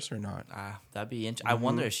the curse or not. That'd be interesting. I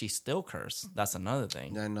wonder if she's still cursed. That's another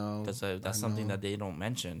thing. I know. That's something that they don't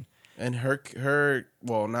mention. And her,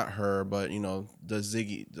 well, not her, but, the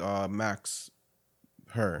Ziggy, Max,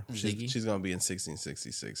 her. She's going to be in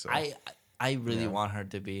 1666. So. I really want her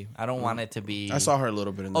to be. I don't want it to be. I saw her a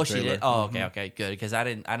little bit in the trailer. She did? Oh, okay, good. Because I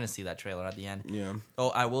didn't see that trailer at the end. Yeah. Oh,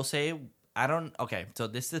 I will say, okay, so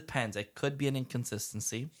this depends. It could be an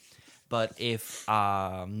inconsistency. But if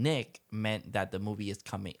Nick meant that the movie is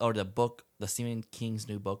coming, or the Stephen King's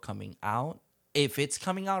new book coming out, if it's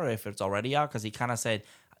coming out or if it's already out, because he kind of said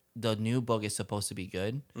the new book is supposed to be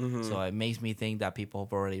good. So it makes me think that people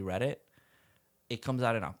have already read it. It comes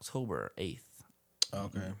out in October 8th.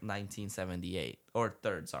 Okay. 1978 or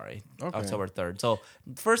 3rd, sorry. Okay. October 3rd. So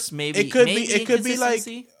first maybe it could be like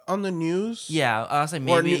on the news. Yeah, I was like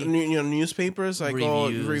maybe or newspapers like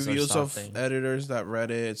reviews of editors that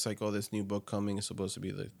read it. It's like, oh, this new book coming is supposed to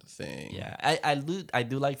be the thing. Yeah, I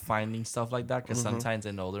do like finding stuff like that because sometimes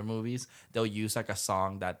in older movies they'll use like a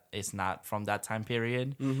song that is not from that time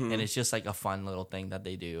period, and it's just like a fun little thing that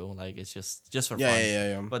they do. Like it's just for fun.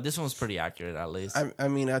 Yeah. But this one's pretty accurate at least. I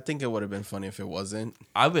mean, I think it would have been funny if it wasn't.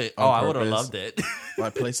 I would have loved it. I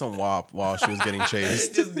play some WAP while she was getting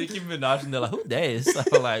chased. Just Nicki Minaj and they're like, who days?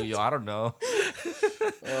 I'm like, I don't know.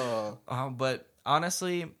 But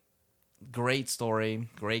honestly, great story,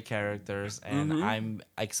 great characters, and I'm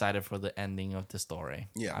excited for the ending of the story.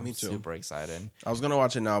 Yeah, I'm me too. super excited. I was gonna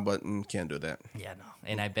watch it now, but can't do that. Yeah, no.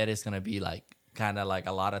 And I bet it's gonna be like kind of like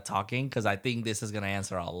a lot of talking because I think this is gonna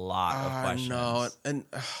answer a lot of questions. No, and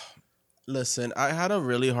listen, I had a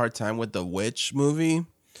really hard time with the Witch movie.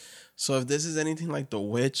 So if this is anything like The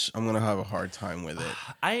Witch, I'm gonna have a hard time with it.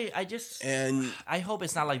 I hope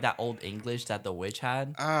it's not like that old English that The Witch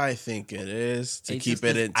had. I think it is to It's keep just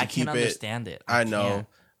it 'cause in. I can't understand it. I know, can't.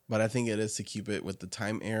 but I think it is to keep it with the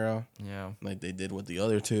time era, Yeah. like they did with the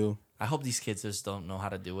other two. I hope these kids just don't know how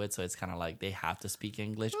to do it, so it's kind of like they have to speak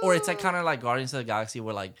English, or it's like kind of like Guardians of the Galaxy,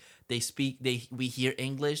 where like we hear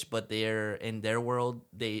English, but they're in their world.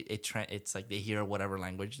 It's like they hear whatever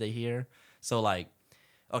language they hear. So like,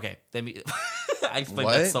 okay, let me. I explained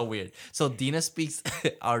that's so weird. So Dina speaks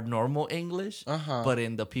our normal English, but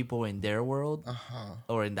in the people in their world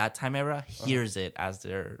or in that time era hears it as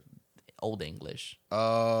their old English.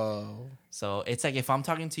 Oh. So it's like if I'm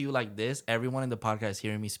talking to you like this, everyone in the podcast is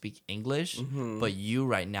hearing me speak English, but you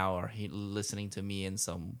right now are listening to me in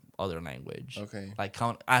some other language. Okay. Like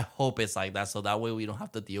I hope it's like that, so that way we don't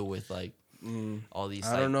have to deal with like all these.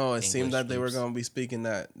 I don't know. It English seemed that they were loops. gonna be speaking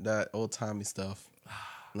that old timey stuff,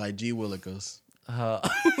 like G Willikers. Gee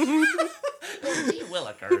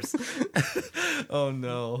willikers. Oh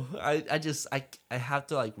no. I have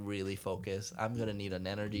to like really focus. I'm gonna need an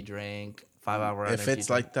energy drink, 5-hour energy If it's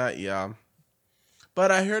drink. like that, yeah.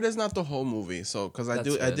 But I heard it's not the whole movie, so because I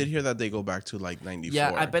did hear that they go back to like 94.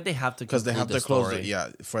 Yeah, I bet they have to because they have to close story. it. Yeah,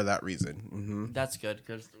 for that reason. That's good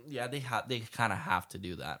because they kind of have to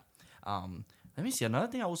do that. Let me see another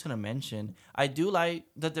thing I was gonna mention. I do like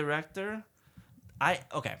the director.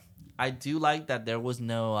 I do like that there was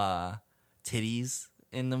no titties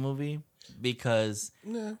in the movie because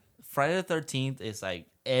Friday the 13th is like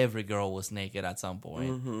every girl was naked at some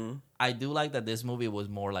point. I do like that this movie was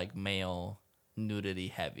more like male nudity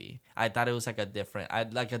heavy. I thought it was like a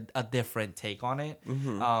different take on it.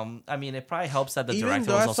 I mean, it probably helps that the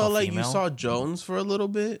director was also felt like female. you saw Jones for a little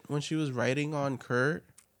bit when she was writing on Kurt.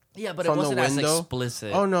 Yeah, but it wasn't as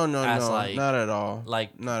explicit. Oh no, like, not at all.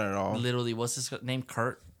 Like not at all. Literally, what's his name?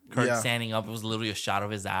 Kurt standing up. It was literally a shot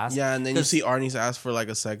of his ass. Yeah, and then you see Arnie's ass for like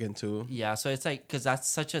a second too. Yeah, so it's like because that's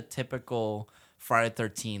such a typical Friday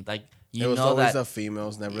 13th. Like it was always the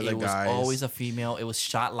females, never the guys. It was always a female. It was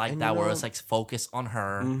shot like that, where it's like focused on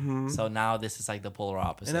her. So now this is like the polar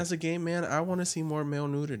opposite. And as a gay man, I want to see more male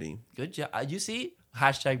nudity. Good job. You see,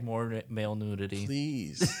 hashtag more male nudity.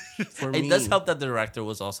 Please, for it me. does help that the director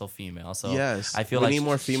was also female. So yes, I feel we like need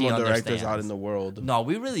more female directors understands. out in the world. No,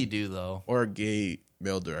 we really do though. Or gay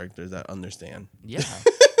male directors that understand. Yeah.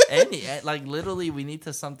 Like literally, we need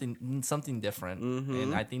to something different,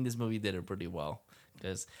 and I think this movie did it pretty well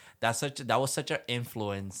because that was such an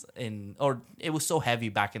influence or it was so heavy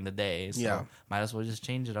back in the day. So might as well just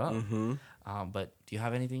change it up. But do you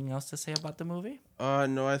have anything else to say about the movie?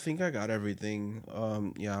 No, I think I got everything.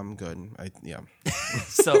 Yeah, I'm good.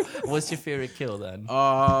 So, what's your favorite kill then?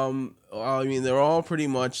 I mean, they're all pretty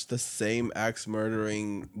much the same axe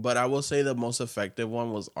murdering, but I will say the most effective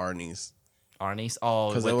one was Arnie's. Arnie's,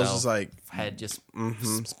 because it was just like head just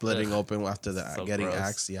splitting open after the getting gross.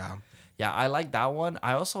 axed. Yeah, I like that one.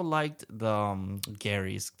 I also liked the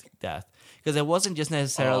Gary's death because it wasn't just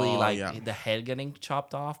necessarily the head getting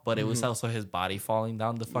chopped off, but it was also his body falling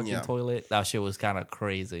down the fucking toilet. That shit was kind of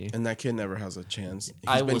crazy. And that kid never has a chance.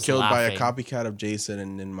 He's been killed by a copycat of Jason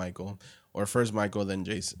and then Michael, or first Michael then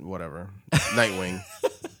Jason, whatever. Nightwing.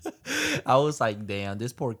 I was like, damn,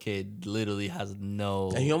 this poor kid literally has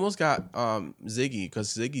no. And he almost got Ziggy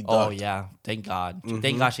because Ziggy ducked. Oh yeah, thank God.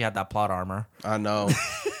 Thank God she had that plot armor. I know.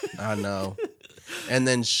 I know. And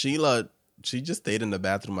then Sheila, she just stayed in the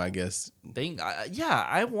bathroom, I guess.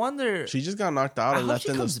 I wonder. She just got knocked out and left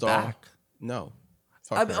in the stall. Back. No.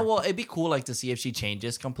 Well, it'd be cool like to see if she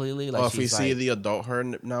changes completely. Like, if we see the adult her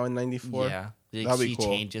now in 94. Yeah. That'd be cool.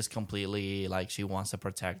 She changes completely. Like she wants to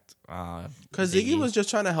protect. Because Ziggy was just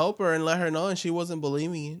trying to help her and let her know, and she wasn't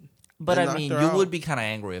believing it. But I mean, you would be kind of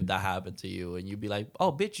angry if that happened to you, and you'd be like,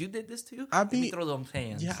 "Oh, bitch, you did this too." Let me throw them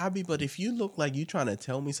hands. Yeah, but if you look like you trying to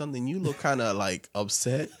tell me something, you look kind of like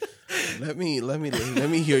upset. let me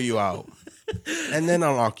hear you out, and then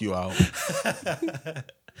I'll knock you out.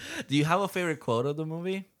 Do you have a favorite quote of the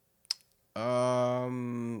movie?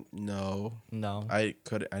 No. No. I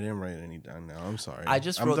didn't write any down now. I'm sorry. I'm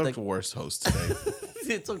the worst host today.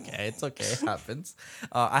 It's okay. It happens.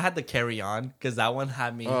 I had to Carry On because that one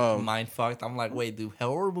had me mind fucked. I'm like, wait, do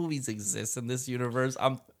horror movies exist in this universe?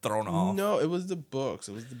 I'm thrown off. No, it was the books.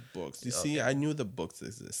 You see, I knew the books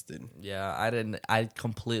existed. Yeah, I didn't. I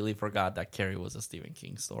completely forgot that Carrie was a Stephen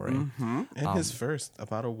King story. Mm-hmm. And his first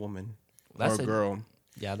about a woman or a girl.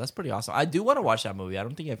 Yeah, that's pretty awesome. I do want to watch that movie. I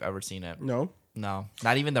don't think I've ever seen it. No,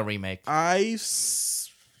 not even the remake.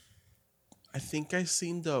 I think I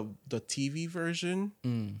seen the TV version,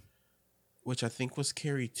 which I think was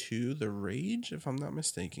Carrie 2, The Rage, if I'm not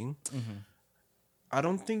mistaken. Mm-hmm. I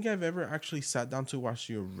don't think I've ever actually sat down to watch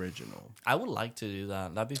the original. I would like to do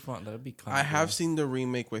that. That'd be fun. That'd be kind of I have seen the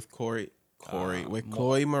remake with Chloe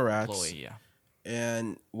Moretz. Chloe, yeah.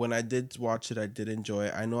 And when I did watch it, I did enjoy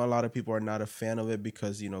it. I know a lot of people are not a fan of it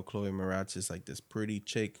because, Chloe Moretz is like this pretty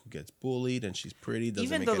chick who gets bullied and she's pretty.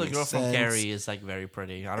 Even though the girl from Carrie is like very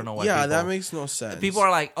pretty. I don't know why. Yeah, that makes no sense. People are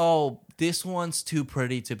like, oh, this one's too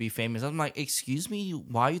pretty to be famous. I'm like, excuse me,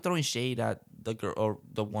 why are you throwing shade at the girl or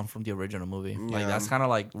the one from the original movie? Yeah. Like, that's kind of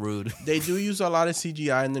like rude. They do use a lot of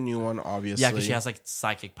CGI in the new one, obviously. Yeah, because she has like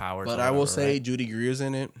psychic powers. But I will say Judy Greer's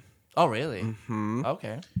in it. Oh, really? Mm-hmm.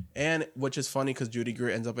 Okay. And which is funny because Judy Greer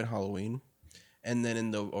ends up in Halloween. And then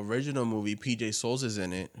in the original movie, PJ Souls is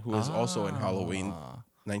in it, who is also in Halloween,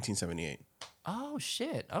 1978. Oh,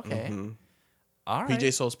 shit. Okay. Mm-hmm. All right.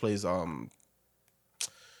 PJ Souls plays, I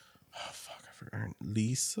forgot her name.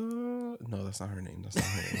 Lisa? No, that's not her name.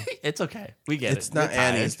 It's okay. We get it. It's not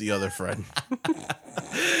Annie, it's the other friend.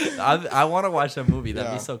 I want to watch that movie.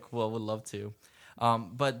 That'd be so cool. I would love to.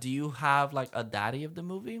 But do you have like a daddy of the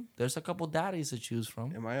movie? There's a couple daddies to choose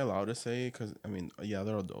from. Am I allowed to say? Because yeah,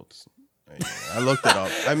 they're adults. I looked it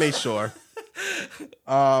up. I made sure.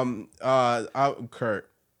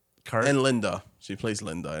 Kurt and Linda. She plays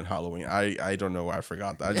Linda in Halloween. I don't know why I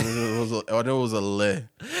forgot that. I knew it was a li.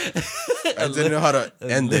 I didn't know how to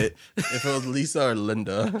end it. If it was Lisa or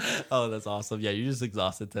Linda. Oh, that's awesome. Yeah, you're just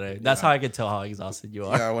exhausted today. That's how I can tell how exhausted you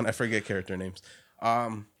are. Yeah, when I forget character names.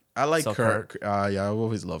 I like Kurt. Yeah, I've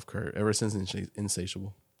always loved Kurt ever since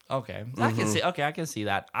Insatiable. Okay, I can see. Okay, I can see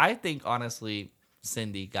that. I think honestly,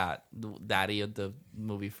 Cindy got the daddy of the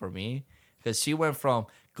movie for me because she went from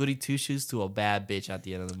goody two shoes to a bad bitch at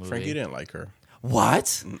the end of the movie. Frankie didn't like her.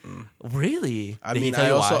 What? Really?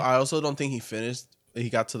 I also don't think he finished. He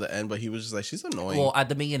got to the end, but he was just like, she's annoying. Well, at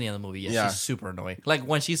the beginning of the movie, she's super annoying. Like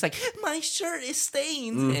when she's like, my shirt is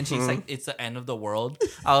stained, and she's like, it's the end of the world.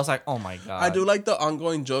 I was like, oh my god. I do like the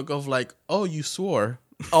ongoing joke of like, oh, you swore.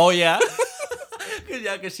 Oh yeah,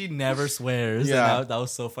 because she never swears. Yeah, and that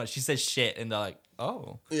was so fun. She said shit, and they're like,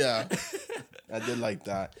 oh yeah. I did like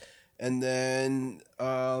that. And then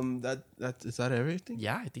is that everything?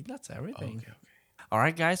 Yeah, I think that's everything. Okay. All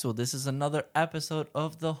right, guys. Well, this is another episode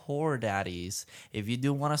of the Horror Daddies. If you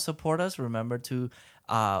do want to support us, remember to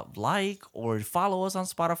like or follow us on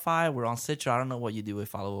Spotify. We're on Stitcher. I don't know what you do with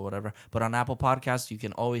follow or whatever. But on Apple Podcasts, you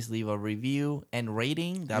can always leave a review and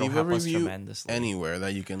rating. That'll help us tremendously. Anywhere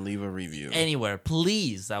that you can leave a review. Anywhere,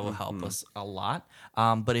 please. That will help us a lot.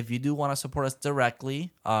 But if you do want to support us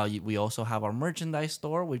directly, we also have our merchandise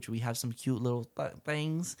store, which we have some cute little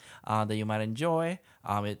things that you might enjoy.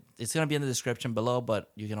 It's going to be in the description below, but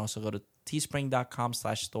you can also go to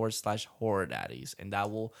teespring.com/store/horror daddies, and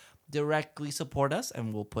that will directly support us,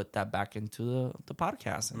 and we'll put that back into the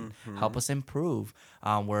podcast and help us improve.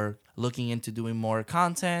 We're looking into doing more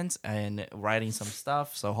content and writing some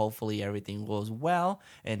stuff, so hopefully everything goes well,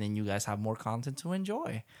 and then you guys have more content to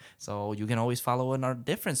enjoy. So you can always follow in our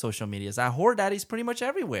different social medias. At Horror Daddies pretty much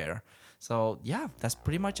everywhere. So yeah, that's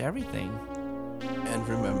pretty much everything. And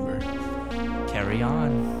remember, carry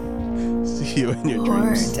on. See you in your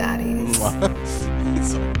dreams. Horror Daddies.